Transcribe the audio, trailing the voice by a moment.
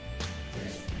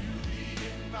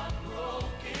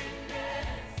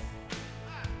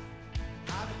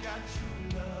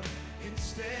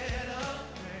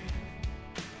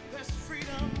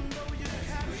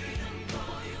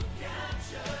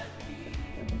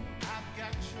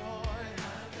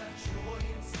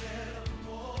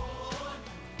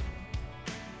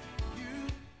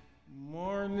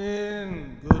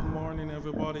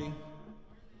everybody.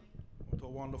 What a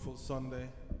wonderful Sunday.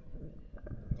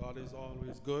 God is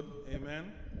always good.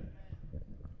 Amen.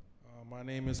 My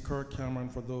name is Kirk Cameron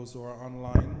for those who are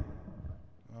online.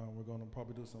 We're going to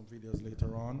probably do some videos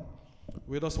later on.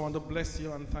 We just want to bless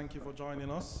you and thank you for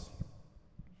joining us.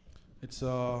 It's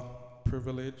a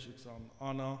privilege, it's an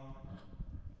honor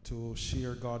to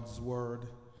share God's word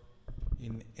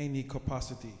in any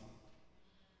capacity.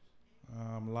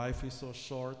 Life is so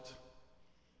short,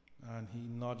 and He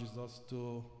nudges us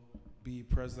to be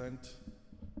present,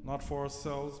 not for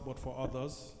ourselves, but for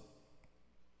others.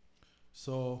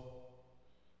 So,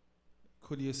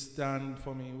 could you stand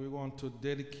for me? We want to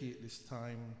dedicate this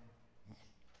time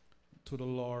to the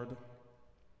Lord.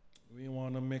 We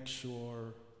want to make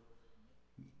sure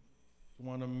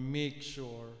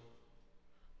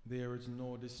there is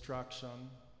no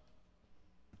distraction.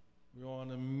 We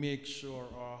want to make sure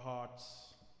our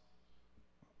hearts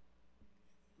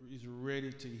is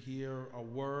ready to hear a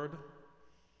word,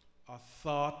 a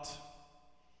thought,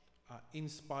 an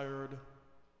inspired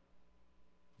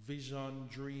vision,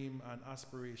 dream, and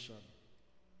aspiration.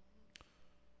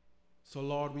 So,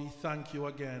 Lord, we thank you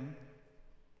again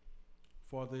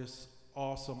for this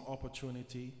awesome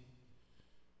opportunity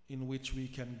in which we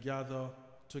can gather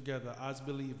together as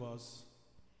believers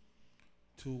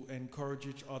to encourage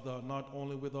each other, not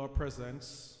only with our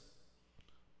presence,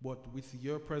 but with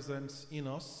your presence in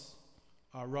us,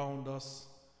 around us,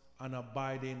 and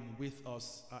abiding with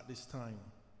us at this time.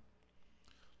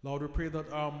 Lord, we pray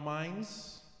that our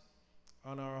minds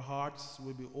and our hearts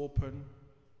will be open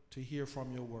to hear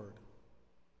from your word.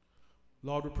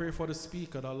 Lord, we pray for the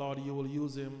speaker that, Lord, you will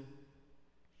use him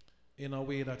in a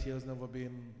way that he has never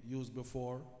been used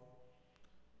before,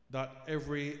 that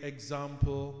every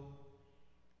example,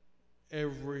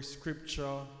 every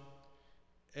scripture,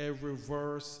 every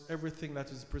verse, everything that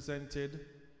is presented,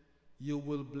 you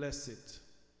will bless it.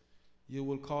 You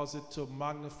will cause it to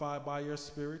magnify by your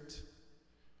Spirit,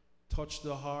 touch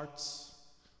the hearts,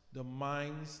 the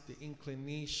minds, the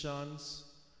inclinations,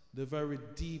 the very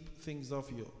deep things of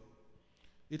you.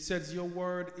 It says your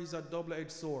word is a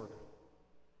double-edged sword.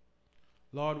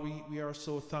 Lord, we are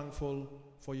so thankful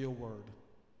for your word.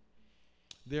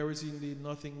 There is indeed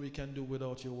nothing we can do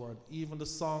without your word. Even the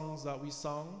songs that we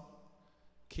sung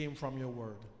came from your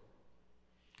word.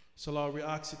 So, Lord, we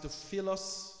ask you to fill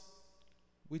us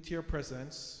with your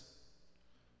presence.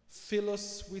 Fill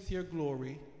us with your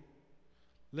glory.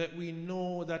 Let we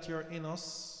know that you're in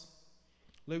us.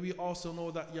 Let we also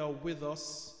know that you're with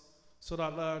us, so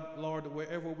that, Lord,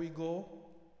 wherever we go,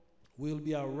 we'll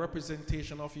be a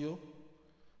representation of you,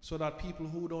 so that people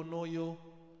who don't know you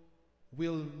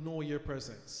will know your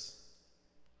presence.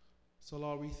 So,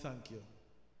 Lord, we thank you.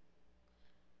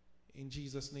 In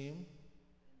Jesus' name,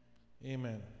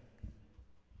 amen.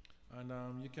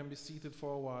 And you can be seated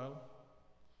for a while.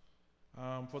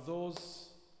 For those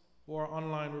who are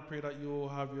online, we pray that you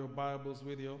have your Bibles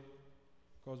with you,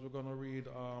 because we're going to read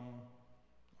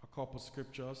a couple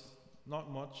scriptures,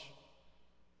 not much.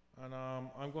 And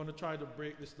I'm going to try to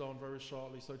break this down very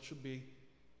shortly, so it should be,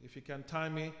 if you can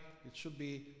time me, it should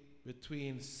be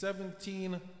between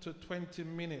 17 to 20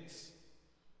 minutes.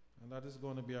 And that is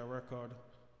going to be a record.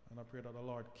 And I pray that the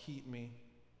Lord keep me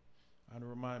and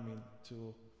remind me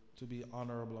to be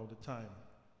honorable of the time.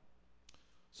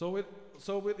 So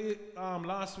with it,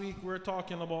 last week we were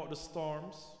talking about the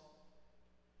storms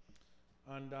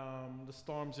and the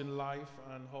storms in life,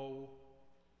 and how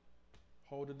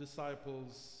the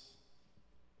disciples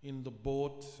in the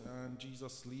boat and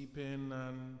Jesus sleeping,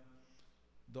 and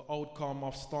the outcome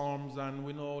of storms. And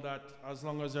we know that as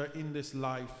long as you're in this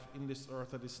life, in this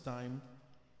earth at this time,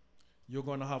 you're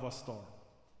going to have a storm.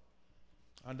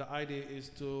 And the idea is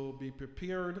to be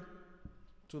prepared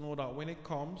to know that when it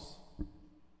comes,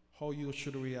 how you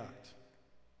should react.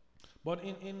 But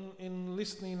in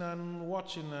listening and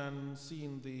watching and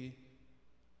seeing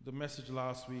the message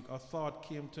last week, a thought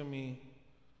came to me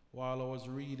while I was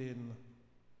reading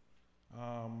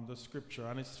the scripture,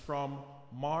 and it's from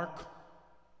Mark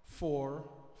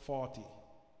 4:40.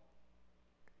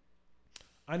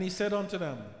 And he said unto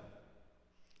them,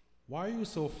 why are you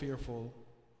so fearful?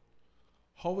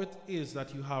 How it is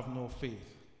that you have no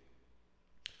faith?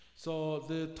 So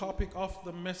the topic of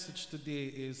the message today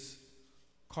is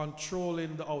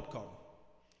controlling the outcome.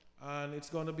 And it's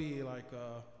going to be like,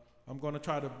 I'm going to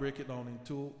try to break it down in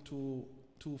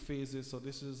two phases. So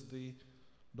this is the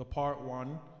part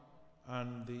one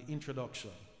and the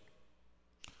introduction.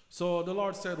 So the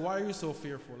Lord said, why are you so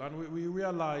fearful? And we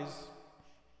realize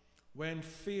when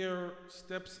fear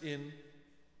steps in,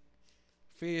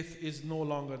 faith is no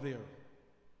longer there.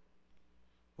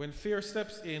 When fear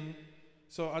steps in,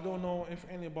 So I don't know if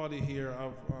anybody here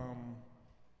have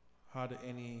had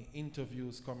any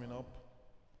interviews coming up.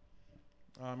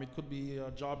 It could be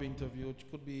a job interview, it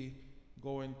could be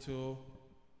going to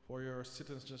for your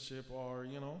citizenship, or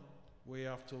where you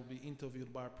have to be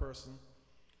interviewed by a person.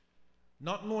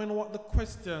 Not knowing what the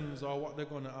questions or what they're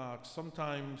going to ask,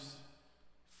 sometimes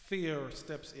fear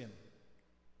steps in.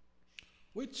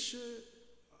 Which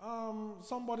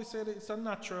somebody said it's a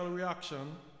natural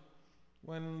reaction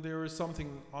when there is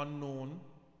something unknown,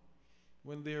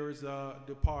 when there is a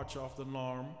departure of the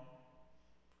norm.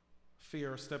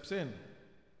 Fear steps in.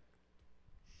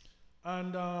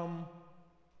 And I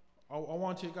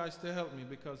want you guys to help me,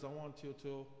 because I want you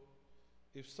to,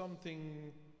 if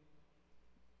something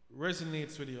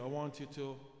resonates with you, I want you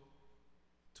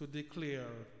to declare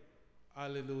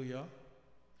hallelujah,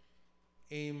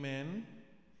 amen,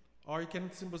 or you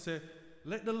can simply say,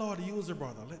 let the Lord use you,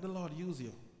 brother, let the Lord use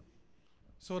you,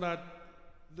 so that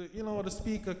the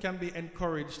speaker can be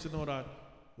encouraged to know that,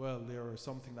 well, there is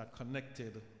something that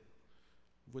connected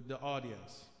with the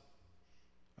audience.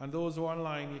 And those who are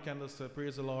online, you can just say,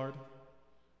 praise the Lord.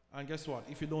 And guess what?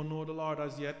 If you don't know the Lord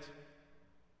as yet,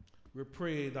 we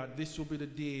pray that this will be the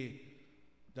day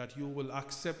that you will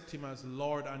accept him as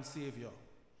Lord and Savior.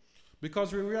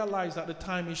 Because we realize that the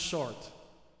time is short.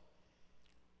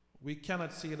 We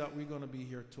cannot say that we're going to be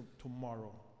here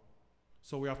tomorrow.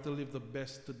 So we have to live the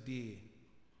best today.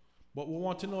 But we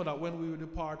want to know that when we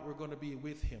depart, we're going to be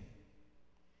with him.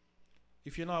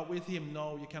 If you're not with him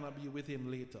now, you cannot be with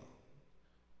him later.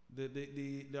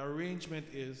 The arrangement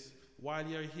is, while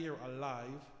you're here alive,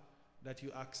 that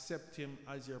you accept him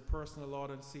as your personal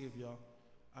Lord and Savior,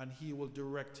 and he will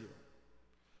direct you.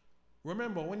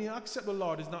 Remember, when you accept the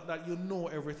Lord, it's not that you know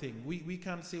everything. We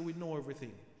can't say we know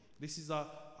everything. This is a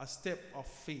step of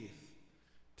faith,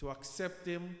 to accept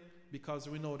him, because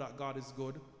we know that God is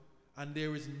good, and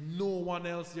there is no one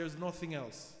else, there's nothing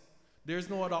else. There's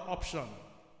no other option.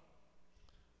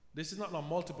 This is not a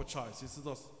multiple choice. This is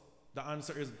just, the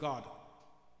answer is God.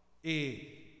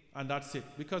 And that's it.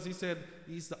 Because he said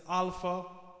he's the Alpha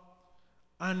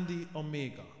and the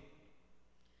Omega.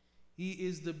 He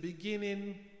is the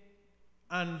beginning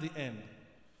and the end.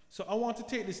 So I want to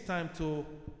take this time to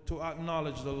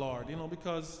acknowledge the Lord,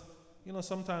 because,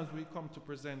 sometimes we come to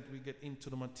present, we get into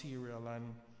the material,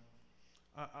 and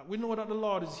we know that the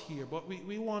Lord is here, but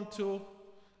we want to,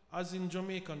 as in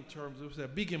Jamaican terms, we say,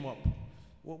 big him up.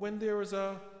 When there is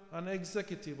an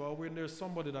executive, or when there's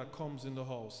somebody that comes in the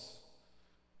house,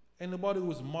 anybody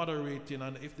who's moderating,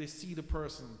 and if they see the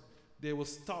person, they will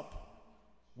stop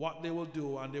what they will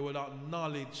do, and they will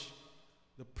acknowledge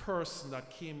the person that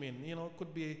came in. It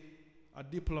could be a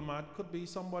diplomat, could be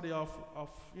somebody of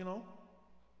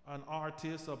an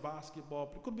artist, a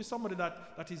basketball, it could be somebody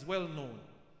that is well known.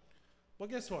 But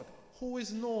guess what? Who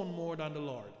is known more than the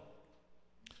Lord?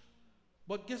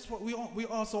 But guess what? We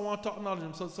also want to acknowledge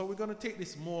him. So we're going to take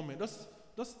this moment.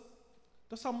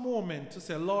 Just a moment to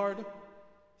say, Lord,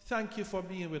 thank you for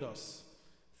being with us.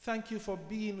 Thank you for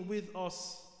being with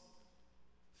us.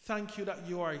 Thank you that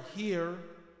you are here.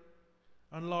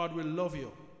 And Lord, we love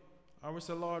you. And we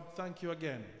say, Lord, thank you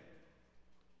again.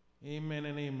 Amen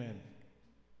and amen.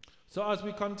 So as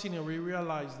we continue, we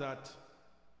realize that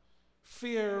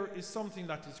fear is something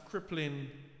that is crippling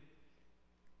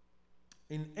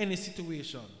in any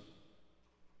situation.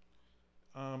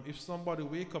 If somebody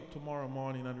wake up tomorrow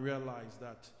morning and realize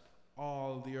that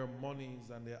all their monies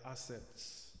and their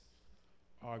assets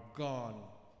are gone,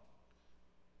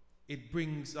 it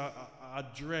brings a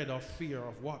dread of fear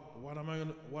of what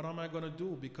am I going to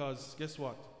do? Because guess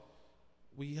what?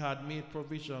 We had made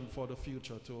provision for the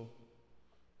future to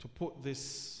put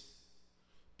this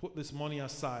money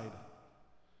aside,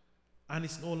 and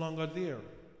it's no longer there.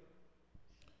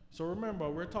 So remember,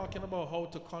 we're talking about how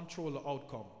to control the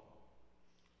outcome,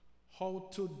 how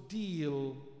to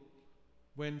deal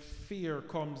when fear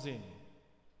comes in.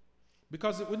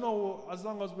 Because we know as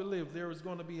long as we live, there is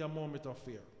going to be a moment of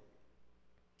fear.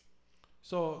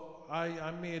 So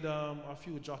I made a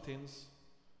few jottings,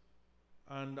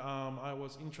 and I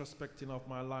was introspecting of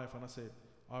my life, and I said,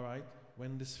 all right,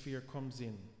 when this fear comes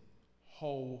in,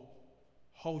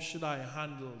 how should I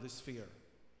handle this fear?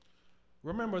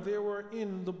 Remember, they were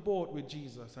in the boat with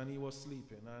Jesus, and he was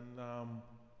sleeping. And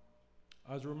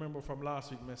as you remember from last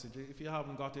week's message, if you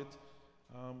haven't got it,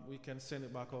 we can send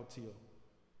it back out to you.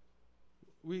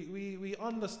 We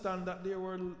understand that they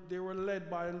were led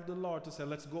by the Lord to say,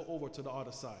 let's go over to the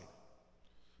other side.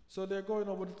 So they're going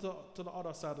over to the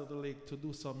other side of the lake to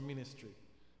do some ministry,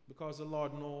 because the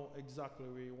Lord knows exactly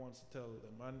where he wants to tell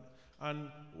them.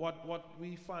 And what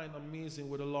we find amazing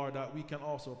with the Lord that we can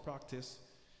also practice,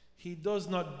 he does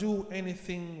not do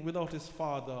anything without his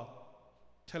Father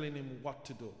telling him what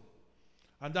to do.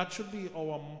 And that should be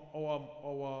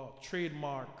our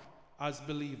trademark as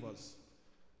believers.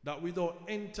 That we don't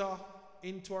enter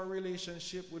into a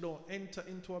relationship, we don't enter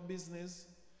into a business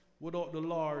without the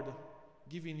Lord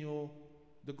giving you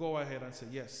the go ahead and say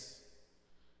yes.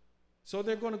 So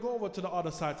they're going to go over to the other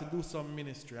side to do some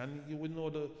ministry. And you will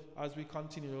know as we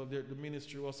continue, the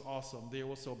ministry was awesome. They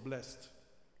were so blessed.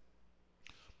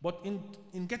 But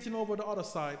in getting over the other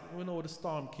side, we know the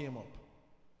storm came up.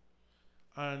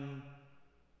 And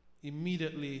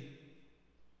immediately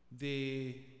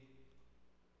they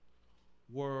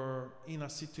were in a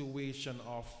situation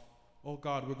of, oh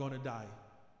God, we're going to die.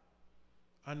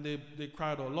 And they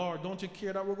cried out, Lord, don't you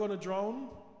care that we're going to drown?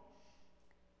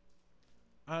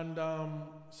 And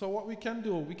so what we can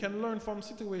do, we can learn from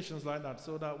situations like that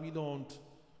so that we don't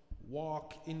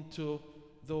walk into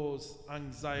those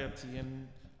anxiety.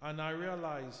 And I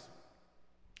realize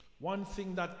one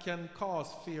thing that can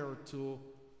cause fear to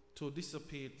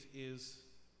dissipate is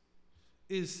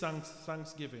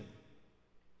thanksgiving.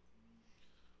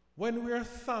 When we're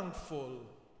thankful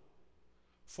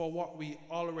for what we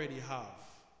already have,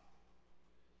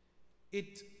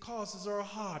 it causes our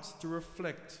hearts to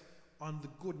reflect on the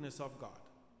goodness of God.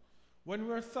 When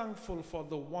we're thankful for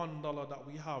the $1 that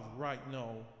we have right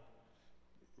now,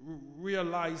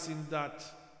 realizing that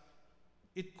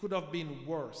it could have been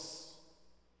worse,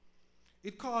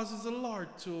 it causes the Lord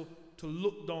to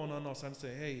look down on us and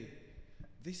say, hey,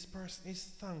 this person is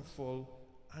thankful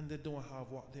and they don't have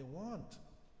what they want.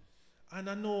 And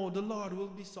I know the Lord will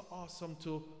be so awesome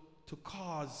to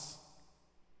cause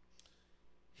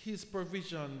his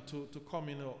provision to come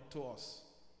in to us.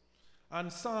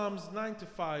 And Psalms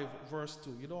 95 verse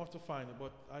 2, you don't have to find it,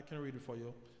 but I can read it for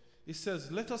you. It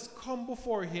says, let us come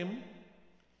before him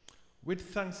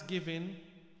with thanksgiving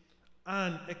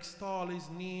and extol his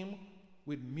name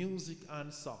with music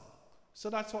and song. So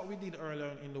that's what we did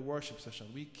earlier in the worship session.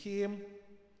 We came,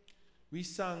 we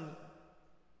sang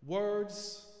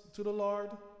words to the Lord.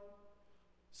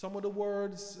 Some of the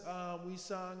words we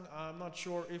sang, I'm not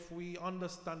sure if we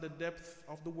understand the depth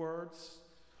of the words.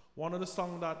 One of the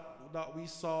songs that we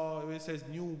saw, it says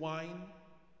new wine,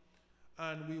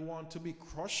 and we want to be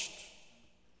crushed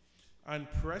and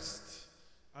pressed,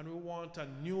 and we want a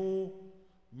new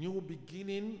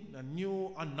beginning, a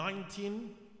new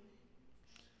anointing.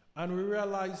 And we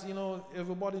realize,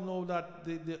 everybody know that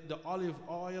the olive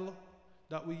oil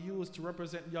that we use to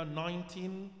represent the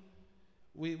anointing,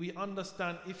 we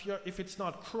understand if it's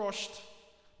not crushed,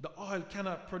 the oil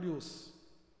cannot produce.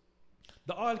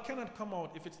 The oil cannot come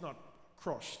out if it's not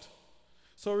crushed.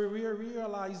 So we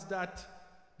realize that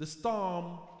the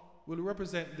storm will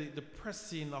represent the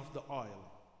pressing of the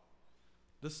oil.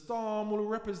 The storm will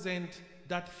represent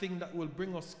that thing that will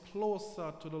bring us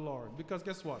closer to the Lord. Because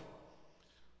guess what?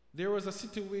 There was a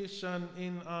situation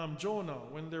in Jonah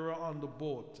when they were on the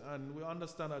boat, and we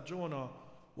understand that Jonah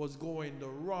was going the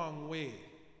wrong way.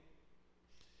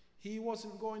 He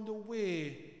wasn't going the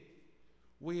way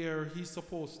where he's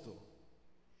supposed to.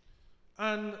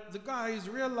 And the guys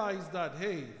realized that,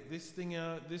 hey, this thing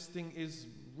is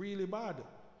really bad.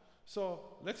 So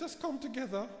let us come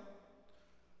together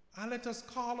and let us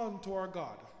call on to our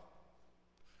God.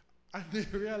 And they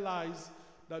realized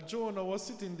that Jonah was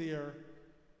sitting there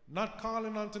not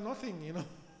calling on to nothing,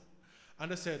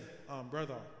 And they said,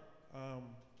 brother,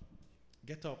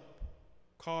 get up,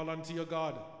 call unto your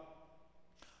God.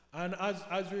 And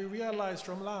as we realized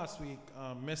from last week's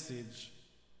message,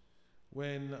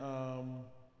 when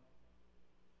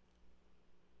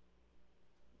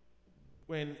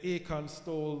Achan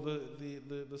stole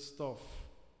the stuff,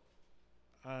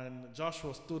 and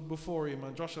Joshua stood before him,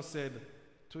 and Joshua said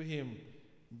to him,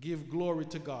 give glory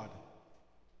to God.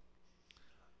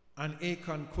 And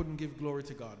Achan couldn't give glory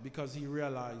to God because he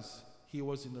realized he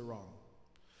was in the wrong.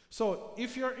 So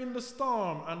if you're in the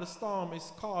storm and the storm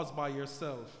is caused by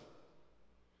yourself,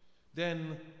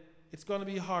 then it's going to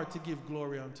be hard to give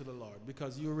glory unto the Lord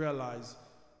because you realize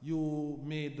you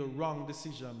made the wrong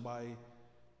decision by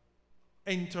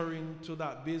entering into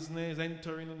that business,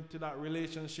 entering into that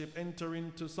relationship, entering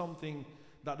into something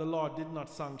that the Lord did not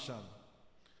sanction.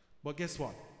 But guess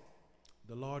what?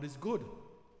 The Lord is good.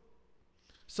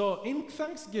 So in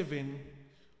Thanksgiving,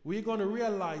 we're going to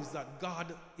realize that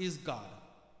God is God.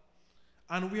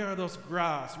 And we are just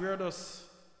grass.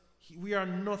 We are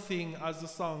nothing, as the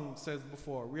song says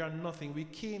before. We are nothing. We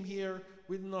came here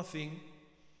with nothing,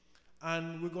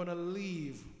 and we're going to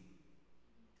leave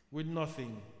with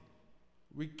nothing.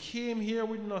 We came here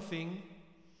with nothing,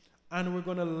 and we're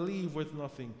going to leave with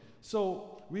nothing.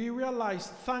 So we realize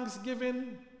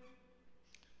Thanksgiving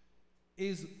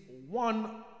is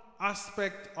one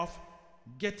aspect of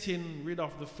getting rid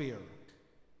of the fear.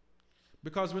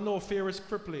 Because we know fear is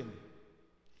crippling.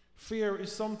 Fear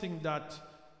is something that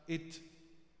it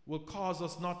will cause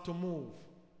us not to move.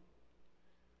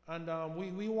 And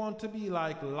we want to be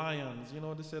like lions. You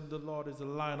know, they said the Lord is the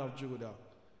Lion of Judah.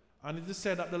 And it is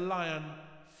said that the lion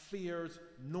fears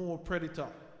no predator,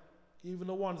 even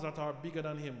the ones that are bigger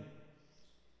than him.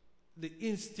 The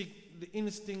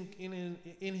instinct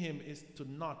in him is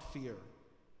to not fear.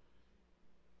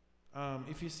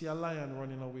 If you see a lion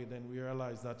running away, then we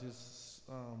realize that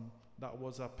that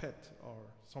was a pet or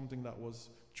something that was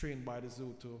trained by the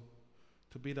zoo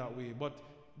to be that way. But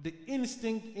the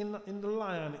instinct in the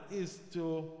lion is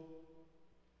to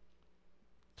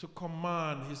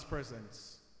command his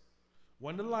presence.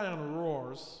 When the lion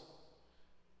roars,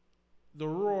 the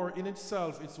roar in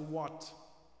itself is what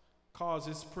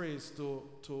causes prey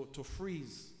to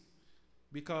freeze.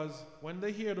 Because when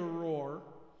they hear the roar,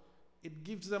 it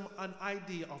gives them an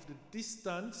idea of the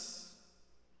distance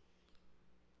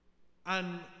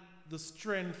and the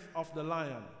strength of the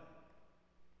lion.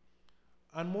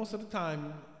 And most of the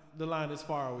time, the lion is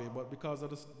far away, but because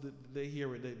of they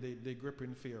hear it, they grip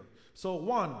in fear. So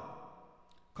 1,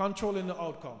 controlling the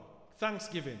outcome.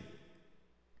 Thanksgiving.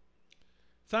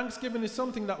 Thanksgiving is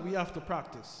something that we have to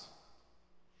practice.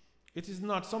 It is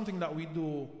not something that we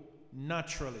do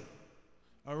naturally.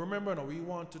 And remember now, we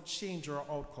want to change our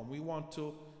outcome. We want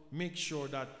to make sure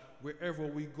that wherever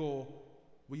we go,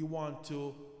 we want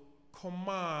to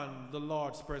command the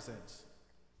Lord's presence.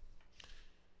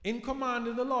 In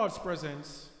commanding the Lord's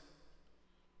presence,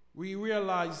 we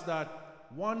realize that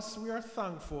once we are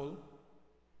thankful,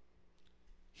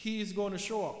 He is going to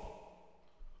show up.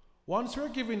 Once we're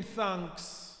giving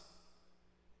thanks,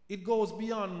 it goes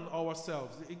beyond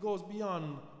ourselves. It goes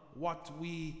beyond what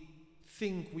we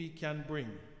think we can bring.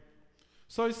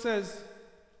 So it says,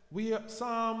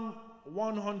 Psalm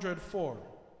 104,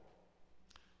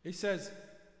 it says,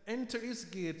 enter his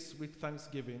gates with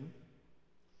thanksgiving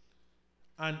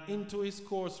and into his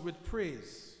courts with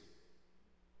praise.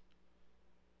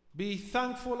 Be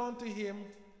thankful unto him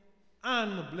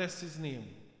and bless his name.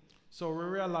 So we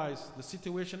realize the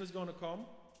situation is going to come.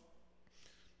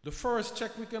 The first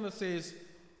check we're going to say is,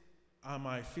 am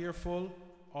I fearful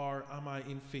or am I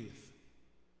in faith?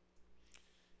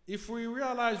 If we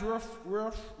realize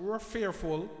we're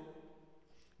fearful,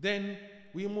 then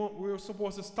we're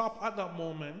supposed to stop at that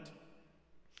moment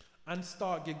and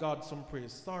start give God some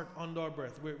praise. Start under our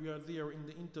breath. We are there in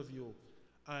the interview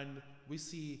and we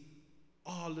see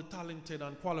all the talented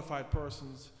and qualified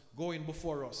persons going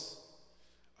before us.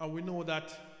 And we know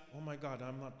that, oh my God,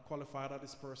 I'm not qualified as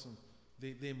this person.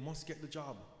 They must get the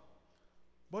job.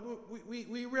 But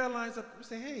we realize that we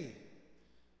say, hey,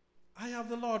 I have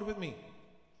the Lord with me.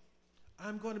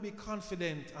 I'm going to be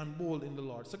confident and bold in the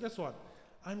Lord. So guess what?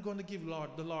 I'm going to give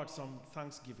the Lord some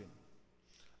thanksgiving.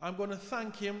 I'm going to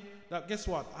thank him that, guess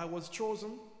what? I was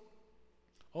chosen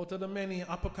out of the many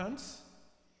applicants,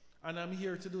 and I'm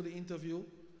here to do the interview,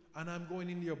 and I'm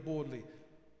going in there boldly.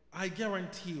 I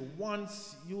guarantee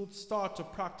once you start to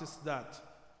practice that,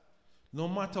 no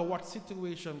matter what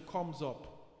situation comes up,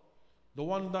 the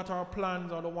one that are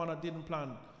planned or the one that didn't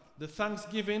plan, the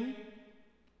thanksgiving,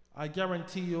 I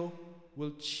guarantee you,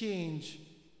 will change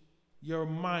your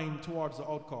mind towards the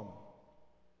outcome.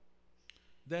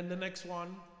 Then the next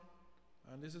one,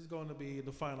 and this is going to be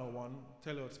the final one.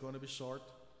 Tell you it's going to be short.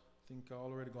 I think I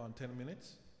already gone 10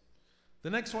 minutes. The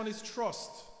next one is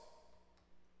trust.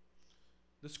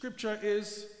 The scripture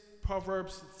is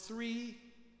Proverbs 3,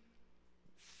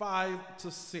 5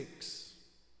 to 6.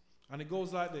 And it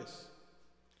goes like this.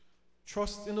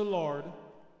 Trust in the Lord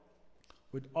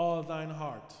with all thine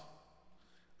heart,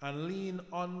 and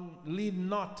lean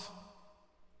not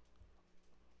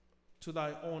to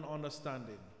thy own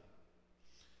understanding.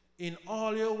 In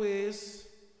all your ways,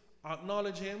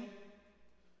 acknowledge him,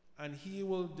 and he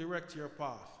will direct your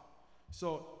path.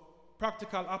 So,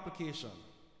 practical application.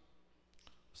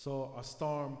 So, a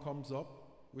storm comes up,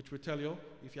 which will tell you,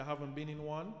 if you haven't been in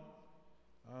one,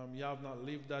 you have not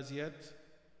lived as yet,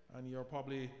 and you're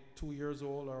probably 2 years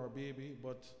old or a baby,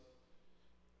 but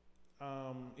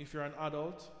if you're an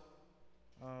adult,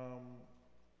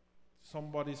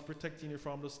 somebody's protecting you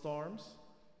from the storms,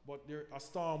 but a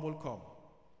storm will come.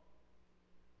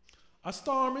 A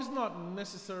storm is not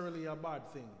necessarily a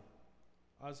bad thing,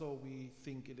 as how we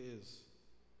think it is.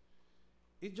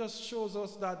 It just shows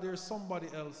us that there's somebody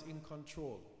else in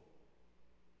control.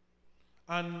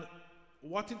 And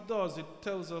what it does, it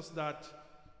tells us that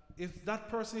if that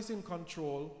person is in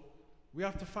control, we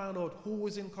have to find out who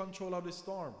is in control of the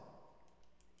storm.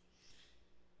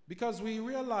 Because we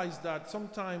realize that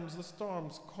sometimes the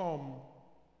storms come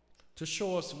to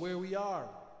show us where we are,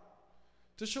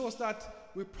 to show us that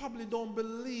we probably don't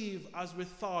believe as we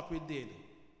thought we did.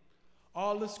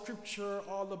 All the scripture,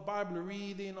 all the Bible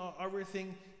reading, or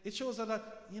everything, it shows that,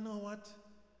 you know what?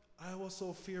 I was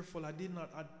so fearful. I did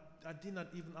not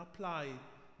even apply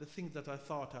the things that I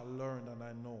thought I learned and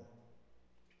I know.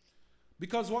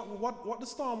 Because what the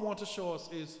storm wants to show us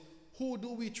is, who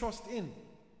do we trust in?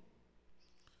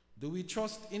 Do we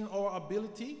trust in our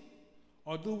ability,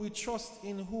 or do we trust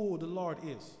in who the Lord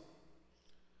is?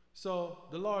 So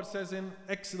the Lord says in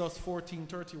Exodus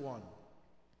 14:31,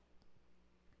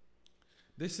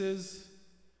 this is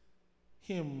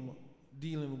him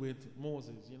dealing with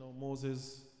Moses. You know,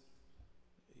 Moses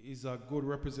is a good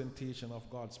representation of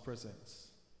God's presence.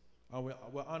 And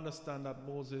we understand that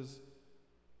Moses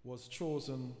was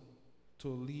chosen to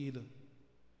lead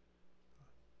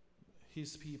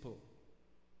his people.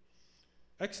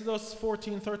 Exodus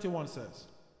 14:31 says,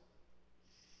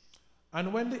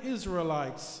 and when the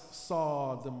Israelites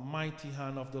saw the mighty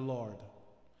hand of the Lord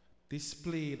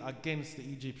displayed against the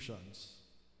Egyptians,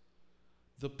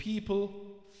 the people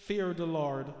feared the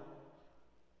Lord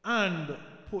and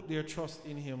put their trust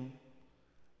in him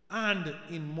and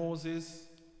in Moses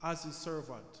as his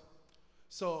servant.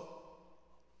 So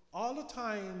all the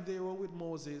time they were with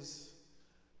Moses,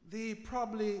 they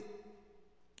probably,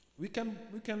 we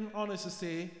can honestly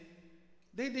say,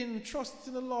 they didn't trust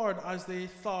in the Lord as they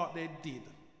thought they did.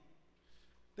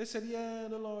 They said, yeah,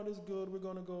 the Lord is good, we're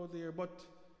going to go there. But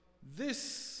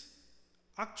this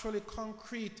actually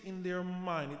concrete in their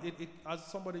mind, it as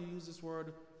somebody used this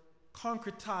word,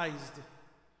 concretized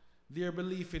their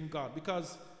belief in God,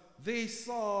 because they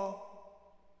saw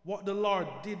what the Lord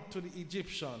did to the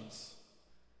Egyptians.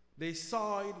 They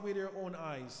saw it with their own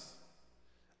eyes.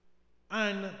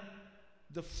 And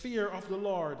the fear of the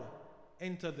Lord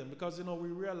entered them, because we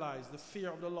realize the fear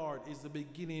of the Lord is the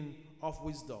beginning of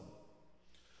wisdom.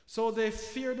 So they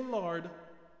feared the Lord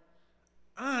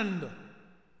and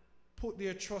put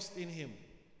their trust in him.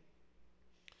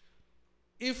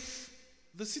 If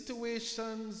the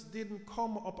situations didn't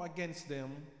come up against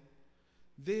them,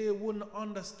 they wouldn't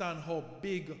understand how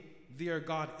big their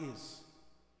God is.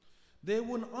 They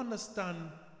wouldn't understand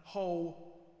how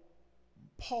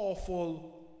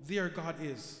powerful their God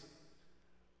is.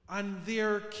 And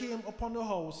there came upon the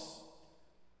house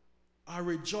a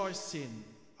rejoicing,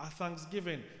 a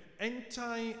thanksgiving.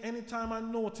 Anytime I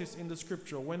notice in the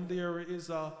scripture when there is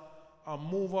a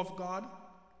move of God,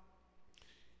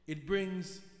 it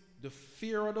brings the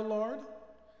fear of the Lord,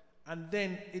 and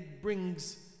then it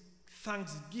brings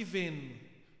thanksgiving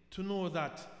to know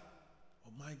that,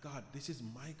 oh my God, this is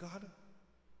my God.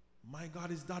 My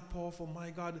God is that powerful. My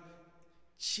God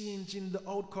changing the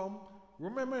outcome.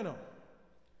 Remember,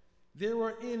 they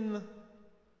were in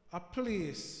a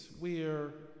place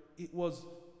where it was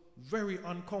very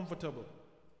uncomfortable.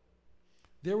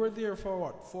 They were there for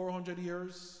what, 400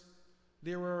 years?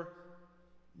 They were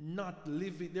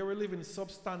living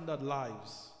substandard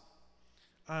lives.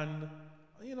 And,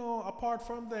 apart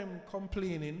from them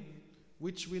complaining,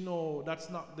 which we know that's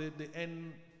not the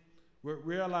end, we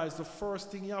realize the first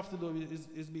thing you have to do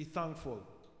is be thankful.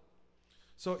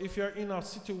 So if you're in a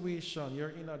situation, you're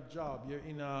in a job, you're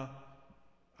in a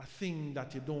thing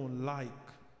that you don't like,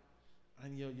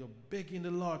 and you're begging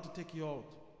the Lord to take you out,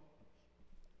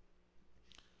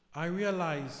 I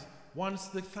realize once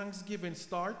the thanksgiving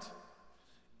starts,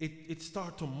 it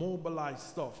starts to mobilize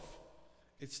stuff.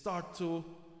 It starts to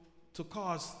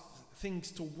cause things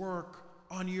to work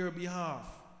on your behalf.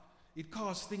 It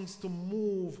causes things to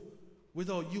move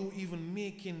without you even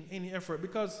making any effort,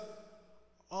 because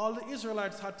all the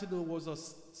Israelites had to do was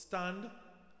just stand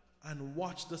and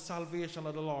watch the salvation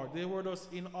of the Lord. They were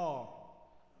just in awe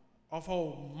of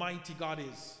how mighty God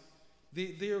is.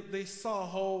 They saw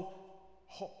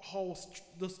how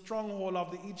the stronghold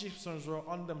of the Egyptians were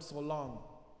on them so long.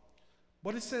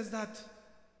 But it says that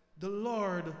the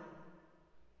Lord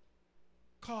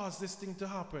caused this thing to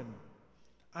happen.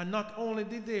 And not only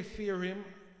did they fear him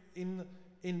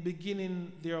in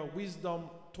beginning their wisdom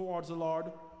towards the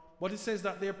Lord, but it says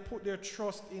that they put their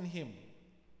trust in him.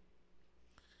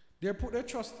 They put their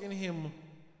trust in him,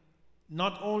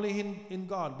 not only in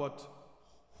God, but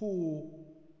who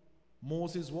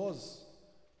Moses was.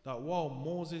 That, wow,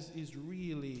 Moses is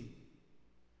really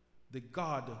the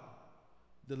God,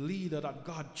 the leader that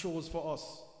God chose for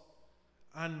us.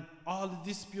 And all the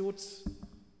disputes,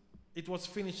 it was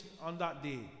finished on that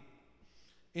day.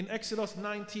 In Exodus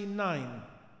 19:9,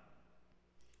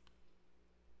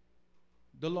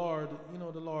 the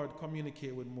Lord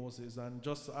communicated with Moses, and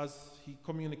just as he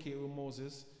communicated with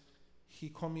Moses, he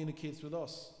communicates with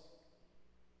us.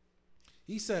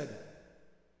 He said,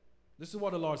 this is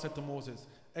what the Lord said to Moses,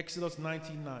 Exodus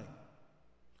 19:9.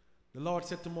 The Lord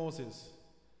said to Moses,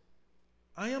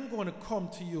 I am going to come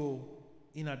to you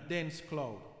in a dense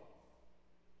cloud,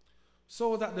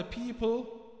 so that the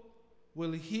people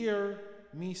will hear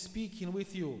me speaking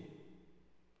with you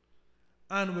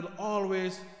and will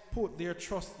always put their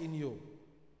trust in you.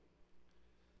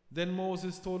 Then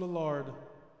Moses told the Lord,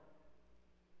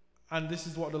 and this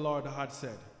is what the Lord had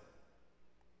said.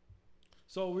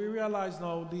 So we realize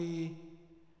now the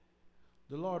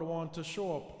Lord wants to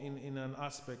show up in an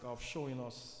aspect of showing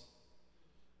us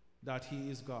that he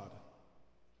is God.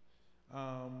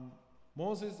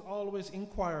 Moses always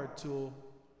inquired to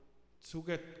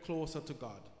get closer to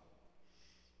God.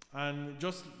 And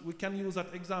just, we can use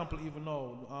that example even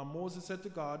now. Moses said to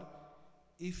God,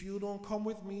 if you don't come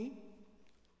with me,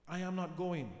 I am not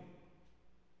going.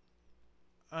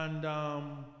 And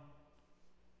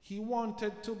he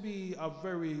wanted to be a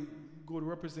very good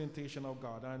representation of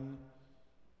God. And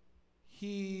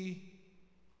his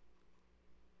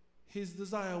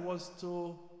desire was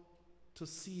to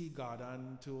see God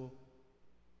and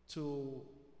to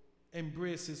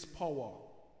embrace his power.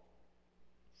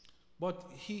 But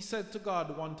he said to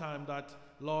God one time that,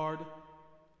 Lord,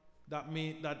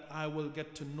 that I will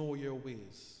get to know your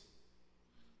ways.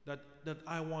 That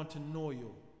I want to know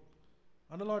you.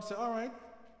 And the Lord said, all right,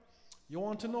 you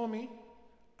want to know me?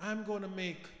 I'm going to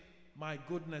make my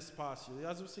goodness pass you.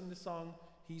 As we sing the song,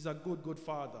 he's a good, good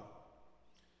father.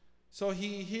 So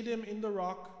he hid him in the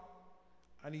rock,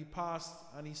 and he passed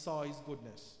and he saw his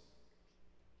goodness.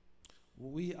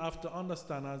 We have to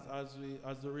understand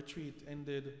as the retreat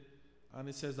ended, and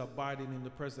it says abiding in the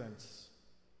presence.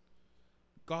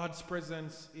 God's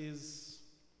presence is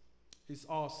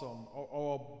awesome.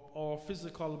 Our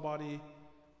physical body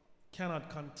cannot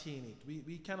contain it.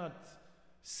 We cannot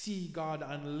see God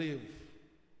and live.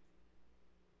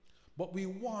 But we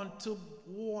want to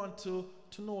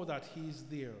know that he's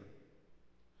there.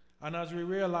 And as we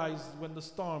realize when the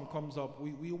storm comes up,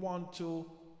 we want to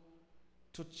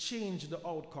change the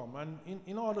outcome. And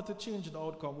in order to change the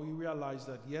outcome, we realize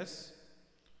that yes,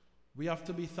 we have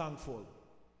to be thankful.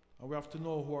 And we have to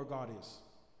know who our God is.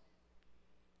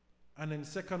 And then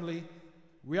secondly,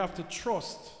 we have to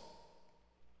trust.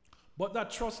 But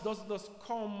that trust doesn't just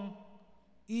come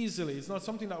easily. It's not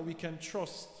something that we can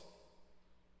trust.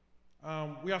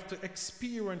 We have to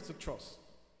experience the trust.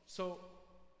 So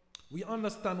we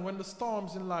understand when the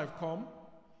storms in life come,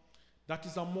 that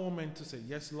is a moment to say,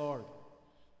 yes, Lord,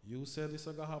 you said this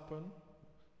is going to happen.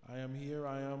 I am here.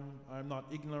 I am not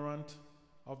ignorant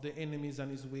of the enemies and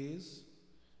his ways.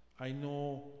 I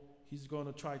know he's going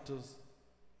to try to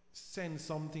send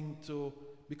something to,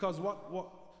 because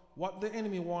what the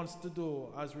enemy wants to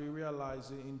do, as we realize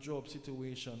in Job's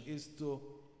situation, is to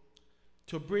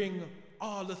bring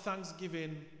all the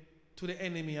thanksgiving to the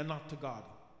enemy and not to God.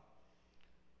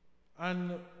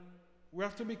 And we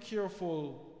have to be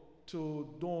careful to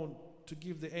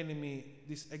give the enemy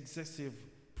this excessive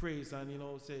praise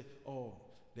and say, oh,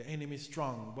 the enemy is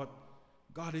strong, but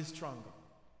God is stronger.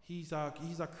 He's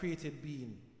a created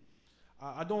being.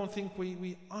 I don't think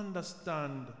we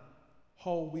understand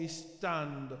how we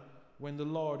stand when the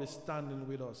Lord is standing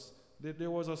with us.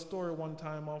 There was a story one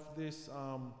time of this,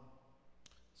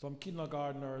 some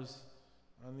kindergartners,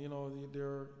 and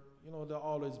they're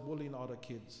always bullying other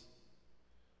kids.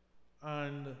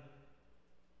 And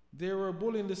they were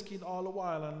bullying this kid all the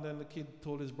while, and then the kid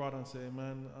told his brother and said,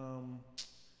 man,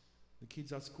 the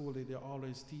kids at school, they're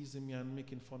always teasing me and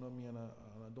making fun of me, and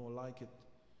I don't like it.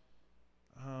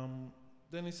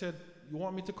 Then he said, you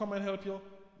want me to come and help you?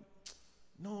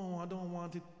 No, I don't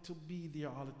want it to be there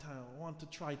all the time. I want to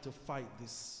try to fight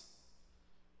this.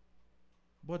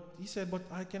 But he said, but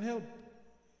I can help.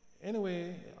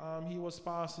 Anyway, he was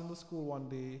passing the school one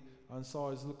day and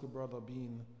saw his little brother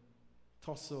being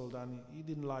tussled, and he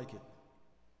didn't like it.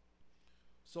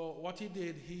 So what he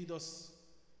did, he just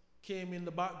came in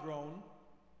the background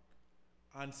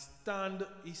and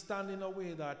he stand in a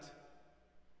way that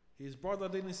his brother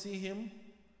didn't see him,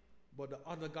 but the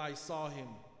other guy saw him,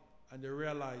 and they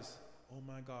realized, oh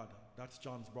my God, that's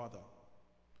John's brother.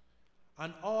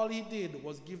 And all he did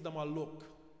was give them a look,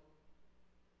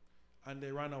 and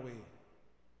they ran away.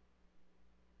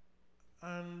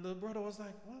 And the brother was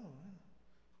like, wow,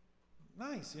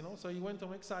 nice, So he went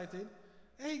home excited.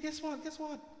 Hey, guess what?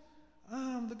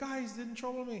 The guys didn't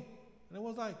trouble me. And it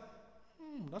was like,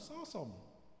 that's awesome.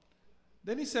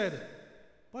 Then he said,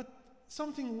 but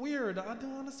something weird. I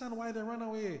don't understand why they ran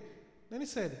away. Then he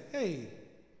said, hey,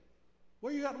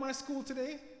 were you at my school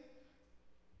today?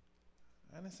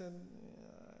 And he said,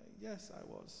 yes, I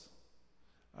was.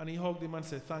 And he hugged him and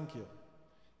said, thank you.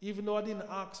 Even though I didn't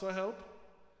ask for help,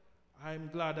 I'm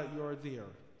glad that you're there.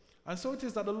 And so it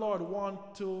is that the Lord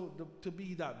wants to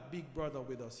be that big brother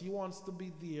with us. He wants to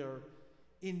be there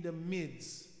in the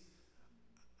midst.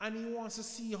 And he wants to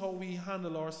see how we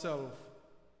handle ourselves.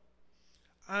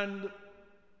 And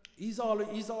he's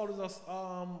always a,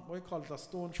 what you call it, a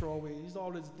stone throw away. He's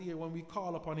always there when we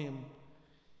call upon him.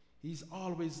 He's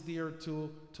always there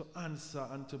to answer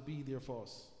and to be there for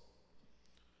us.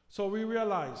 So we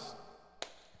realize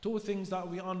two things that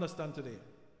we understand today: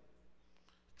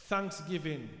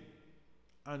 thanksgiving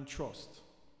and trust.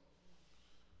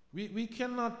 We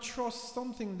cannot trust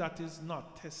something that is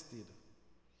not tested.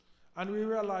 And we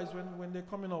realize when they're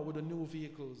coming out with the new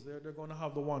vehicles, they're going to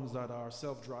have the ones that are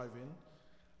self-driving.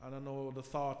 And I know the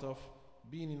thought of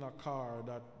being in a car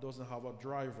that doesn't have a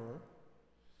driver,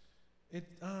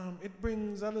 it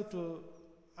brings a little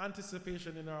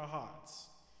anticipation in our hearts.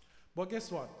 But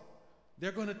guess what?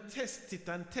 They're going to test it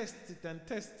and test it and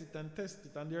test it and test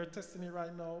it. And they're testing it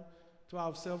right now to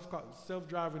have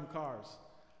self-driving cars.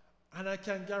 And I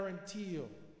can guarantee you,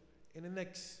 in the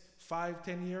next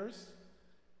 5-10 years,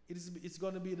 it's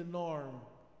going to be the norm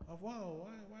of, wow,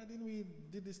 why didn't we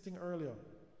do this thing earlier?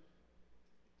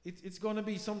 It's going to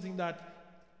be something that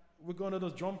we're going to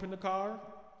just jump in the car,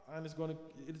 and it's going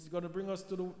to bring us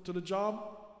to the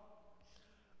job.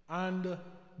 And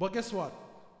but guess what?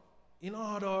 In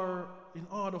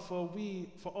order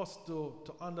for us to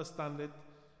understand it,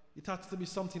 it has to be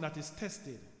something that is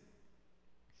tested.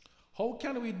 How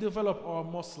can we develop our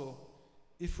muscle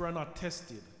if we're not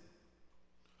tested?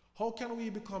 How can we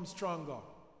become stronger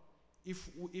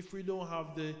if we don't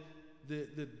have the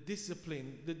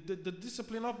discipline? The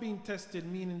discipline of being tested,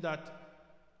 meaning that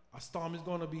a storm is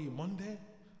going to be Monday,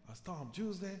 a storm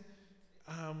Tuesday,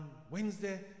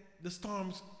 Wednesday. The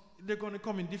storms, they're going to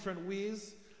come in different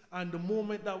ways. And the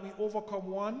moment that we overcome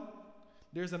one,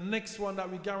 there's a next one that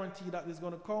we guarantee that is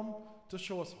going to come to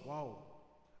show us, wow.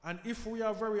 And if we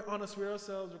are very honest with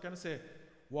ourselves, we can say,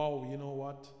 wow, you know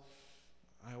what?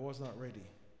 I was not ready.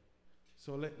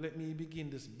 So let me begin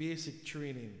this basic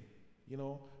training. You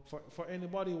know, for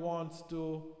anybody who wants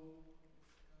to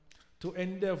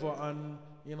endeavor, and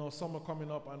you know, summer coming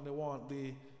up and they want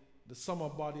the summer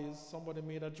bodies. Somebody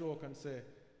made a joke and say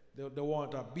they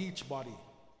want a beach body.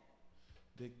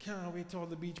 They can't wait till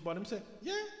the beach body. I say,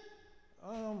 yeah,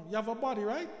 you have a body,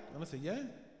 right? And I say, yeah.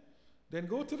 Then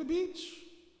go to the beach,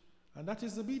 and that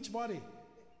is the beach body.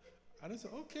 And I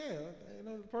said, okay. You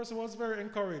know, the person was very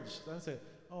encouraged. And I said,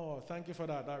 oh, thank you for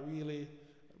that. That really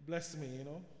blessed me, you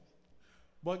know.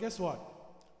 But guess what?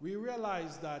 We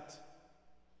realize that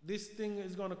this thing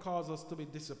is going to cause us to be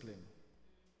disciplined.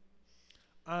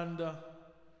 And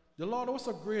the Lord was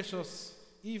so gracious,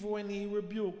 even when he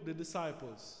rebuked the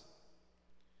disciples.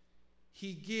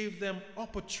 He gave them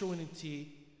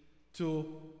opportunity to,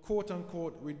 quote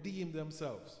unquote, redeem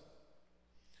themselves.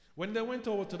 When they went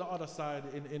over to the other side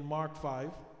in Mark 5,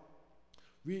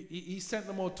 he sent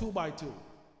them out 2 by 2.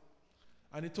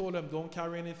 And he told them, don't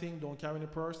carry anything, don't carry any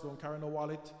purse, don't carry no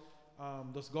wallet.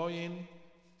 Just go in,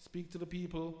 speak to the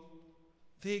people.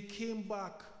 They came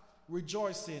back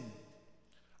rejoicing.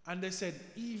 And they said,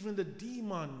 even the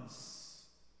demons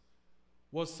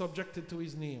was subjected to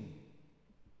his name.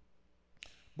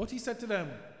 But he said to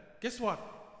them, guess what?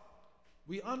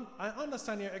 I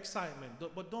understand your excitement,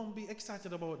 but don't be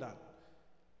excited about that.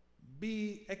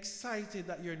 Be excited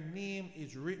that your name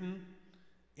is written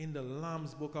in the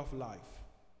Lamb's Book of Life.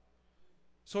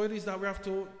 So it is that we have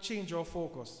to change our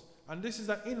focus. And this is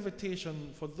an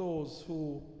invitation for those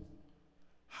who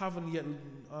haven't yet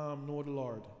known the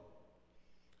Lord.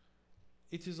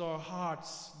 It is our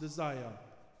heart's desire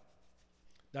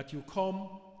that you come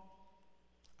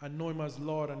and know him as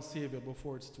Lord and Savior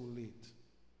before it's too late.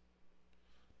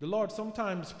 The Lord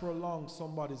sometimes prolongs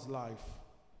somebody's life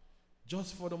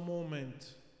just for the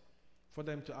moment for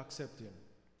them to accept him.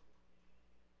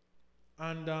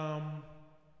 And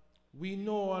we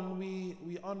know and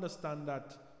we understand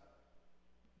that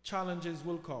challenges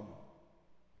will come.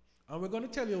 And we're going to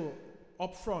tell you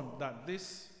up front that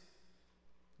this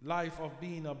life of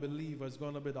being a believer is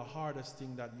going to be the hardest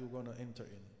thing that you're going to enter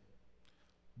in.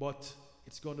 But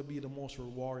it's going to be the most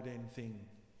rewarding thing.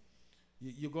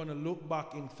 You're going to look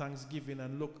back in thanksgiving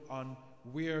and look on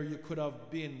where you could have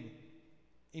been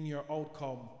in your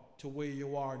outcome to where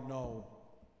you are now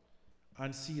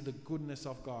and see the goodness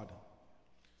of God.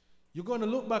 You're going to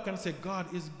look back and say,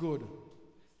 God is good.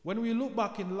 When we look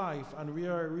back in life and we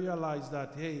realize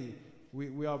that, hey,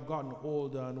 we have gotten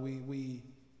older and we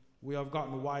have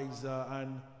gotten wiser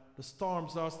and the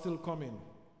storms are still coming.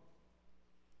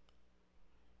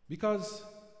 Because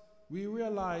we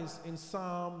realize in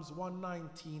Psalms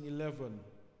 119:11,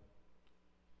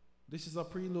 this is a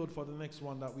prelude for the next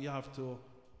one that we have to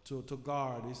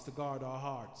guard, is to guard our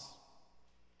hearts.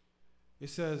 It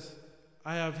says,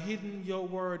 I have hidden your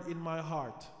word in my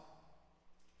heart,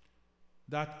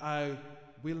 that I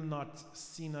will not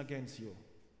sin against you.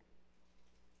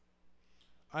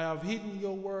 I have hidden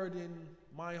your word in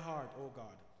my heart, O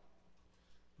God,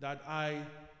 that I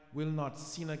will not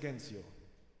sin against you.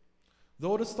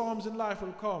 Though the storms in life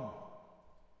will come,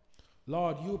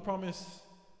 Lord, you promise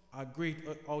a great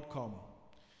outcome.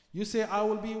 You say, I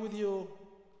will be with you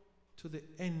to the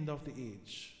end of the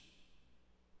age.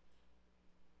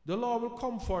 The Lord will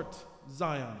comfort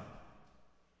Zion,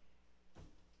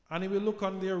 and he will look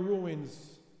on their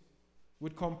ruins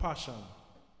with compassion.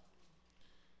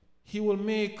 He will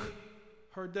make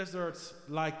her deserts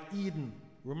like Eden.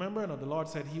 Remember, the Lord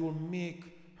said he will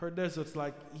make her deserts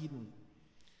like Eden.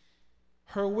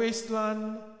 Her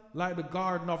wasteland like the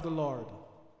garden of the Lord.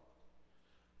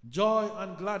 Joy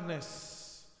and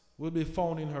gladness will be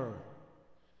found in her.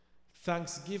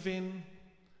 Thanksgiving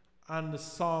and the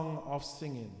song of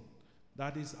singing.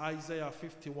 That is Isaiah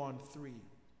 51:3.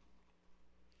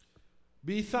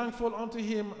 Be thankful unto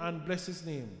him and bless his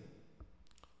name.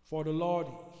 For the Lord,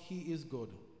 he is good.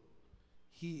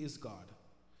 He is God.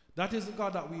 That is the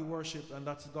God that we worship, and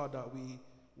that's the God that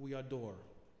we adore.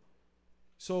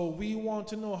 So we want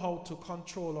to know how to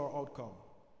control our outcome.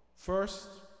 First,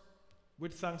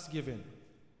 with thanksgiving.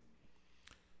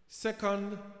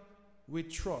 Second, with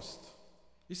trust.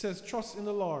 He says, trust in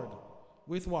the Lord.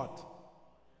 With what?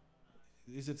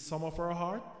 Is it some of our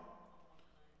heart?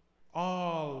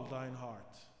 All thine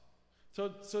heart.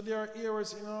 So there are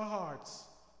areas in our hearts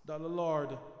that the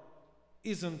Lord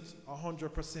isn't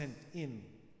 100% in.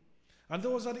 And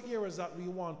those are the areas that we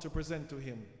want to present to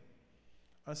him.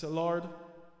 And say, Lord,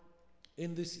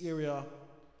 in this area,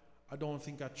 I don't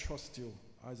think I trust you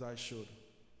as I should.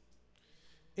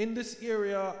 In this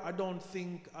area, I don't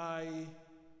think I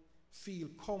feel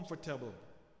comfortable.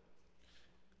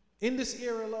 In this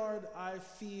area, Lord, I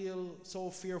feel so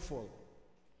fearful.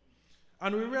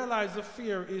 And we realize the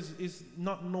fear is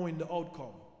not knowing the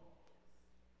outcome.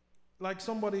 Like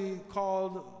somebody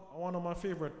called one of my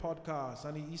favorite podcasts,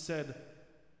 and he said,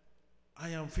 I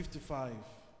am 55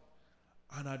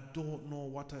 and I don't know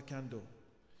what I can do.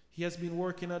 He has been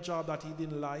working a job that he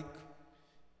didn't like.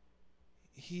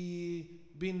 He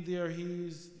been there,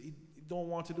 he don't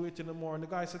want to do it anymore. And the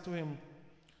guy said to him,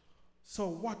 so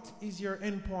what is your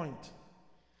end point?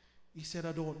 He said,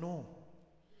 I don't know.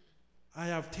 I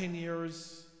have 10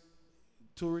 years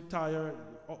to retire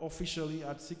officially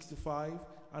at 65,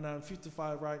 and I'm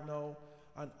 55 right now,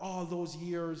 and all those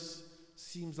years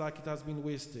seems like it has been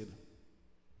wasted.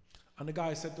 And the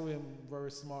guy said to him very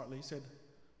smartly, he said,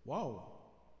 wow,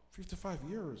 55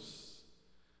 years.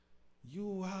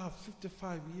 You have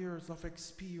 55 years of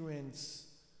experience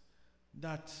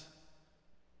that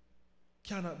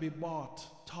cannot be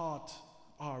bought, taught,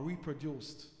 or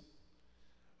reproduced.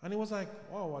 And he was like,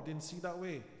 wow, I didn't see that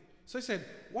way. So he said,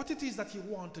 what it is that you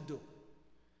want to do?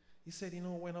 He said,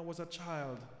 when I was a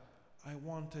child, I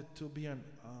wanted to be a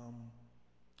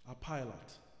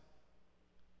pilot.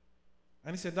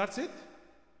 And he said, that's it?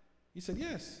 He said,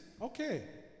 yes. Okay.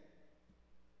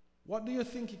 What do you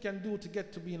think you can do to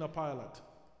get to being a pilot?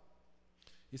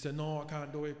 He said, no, I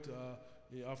can't do it.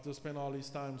 You have to spend all this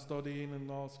time studying and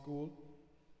all school.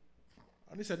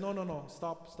 And he said, no,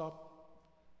 stop.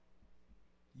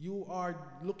 You are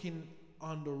looking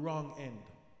on the wrong end.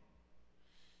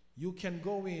 You can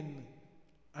go in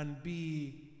and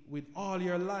be, with all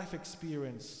your life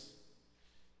experience,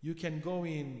 you can go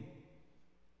in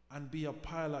and be a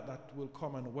pilot that will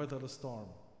come and weather the storm.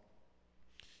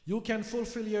 You can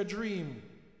fulfill your dream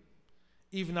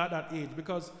even at that age,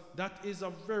 because that is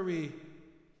a very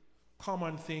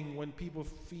common thing when people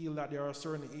feel that they are a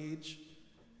certain age.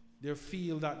 They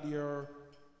feel that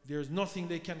there's nothing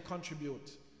they can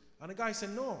contribute. And the guy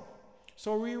said no.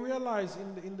 So we realize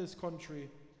in this country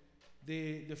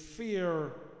the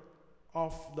fear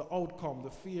of the outcome,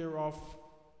 the fear of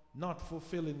not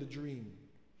fulfilling the dream.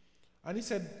 And he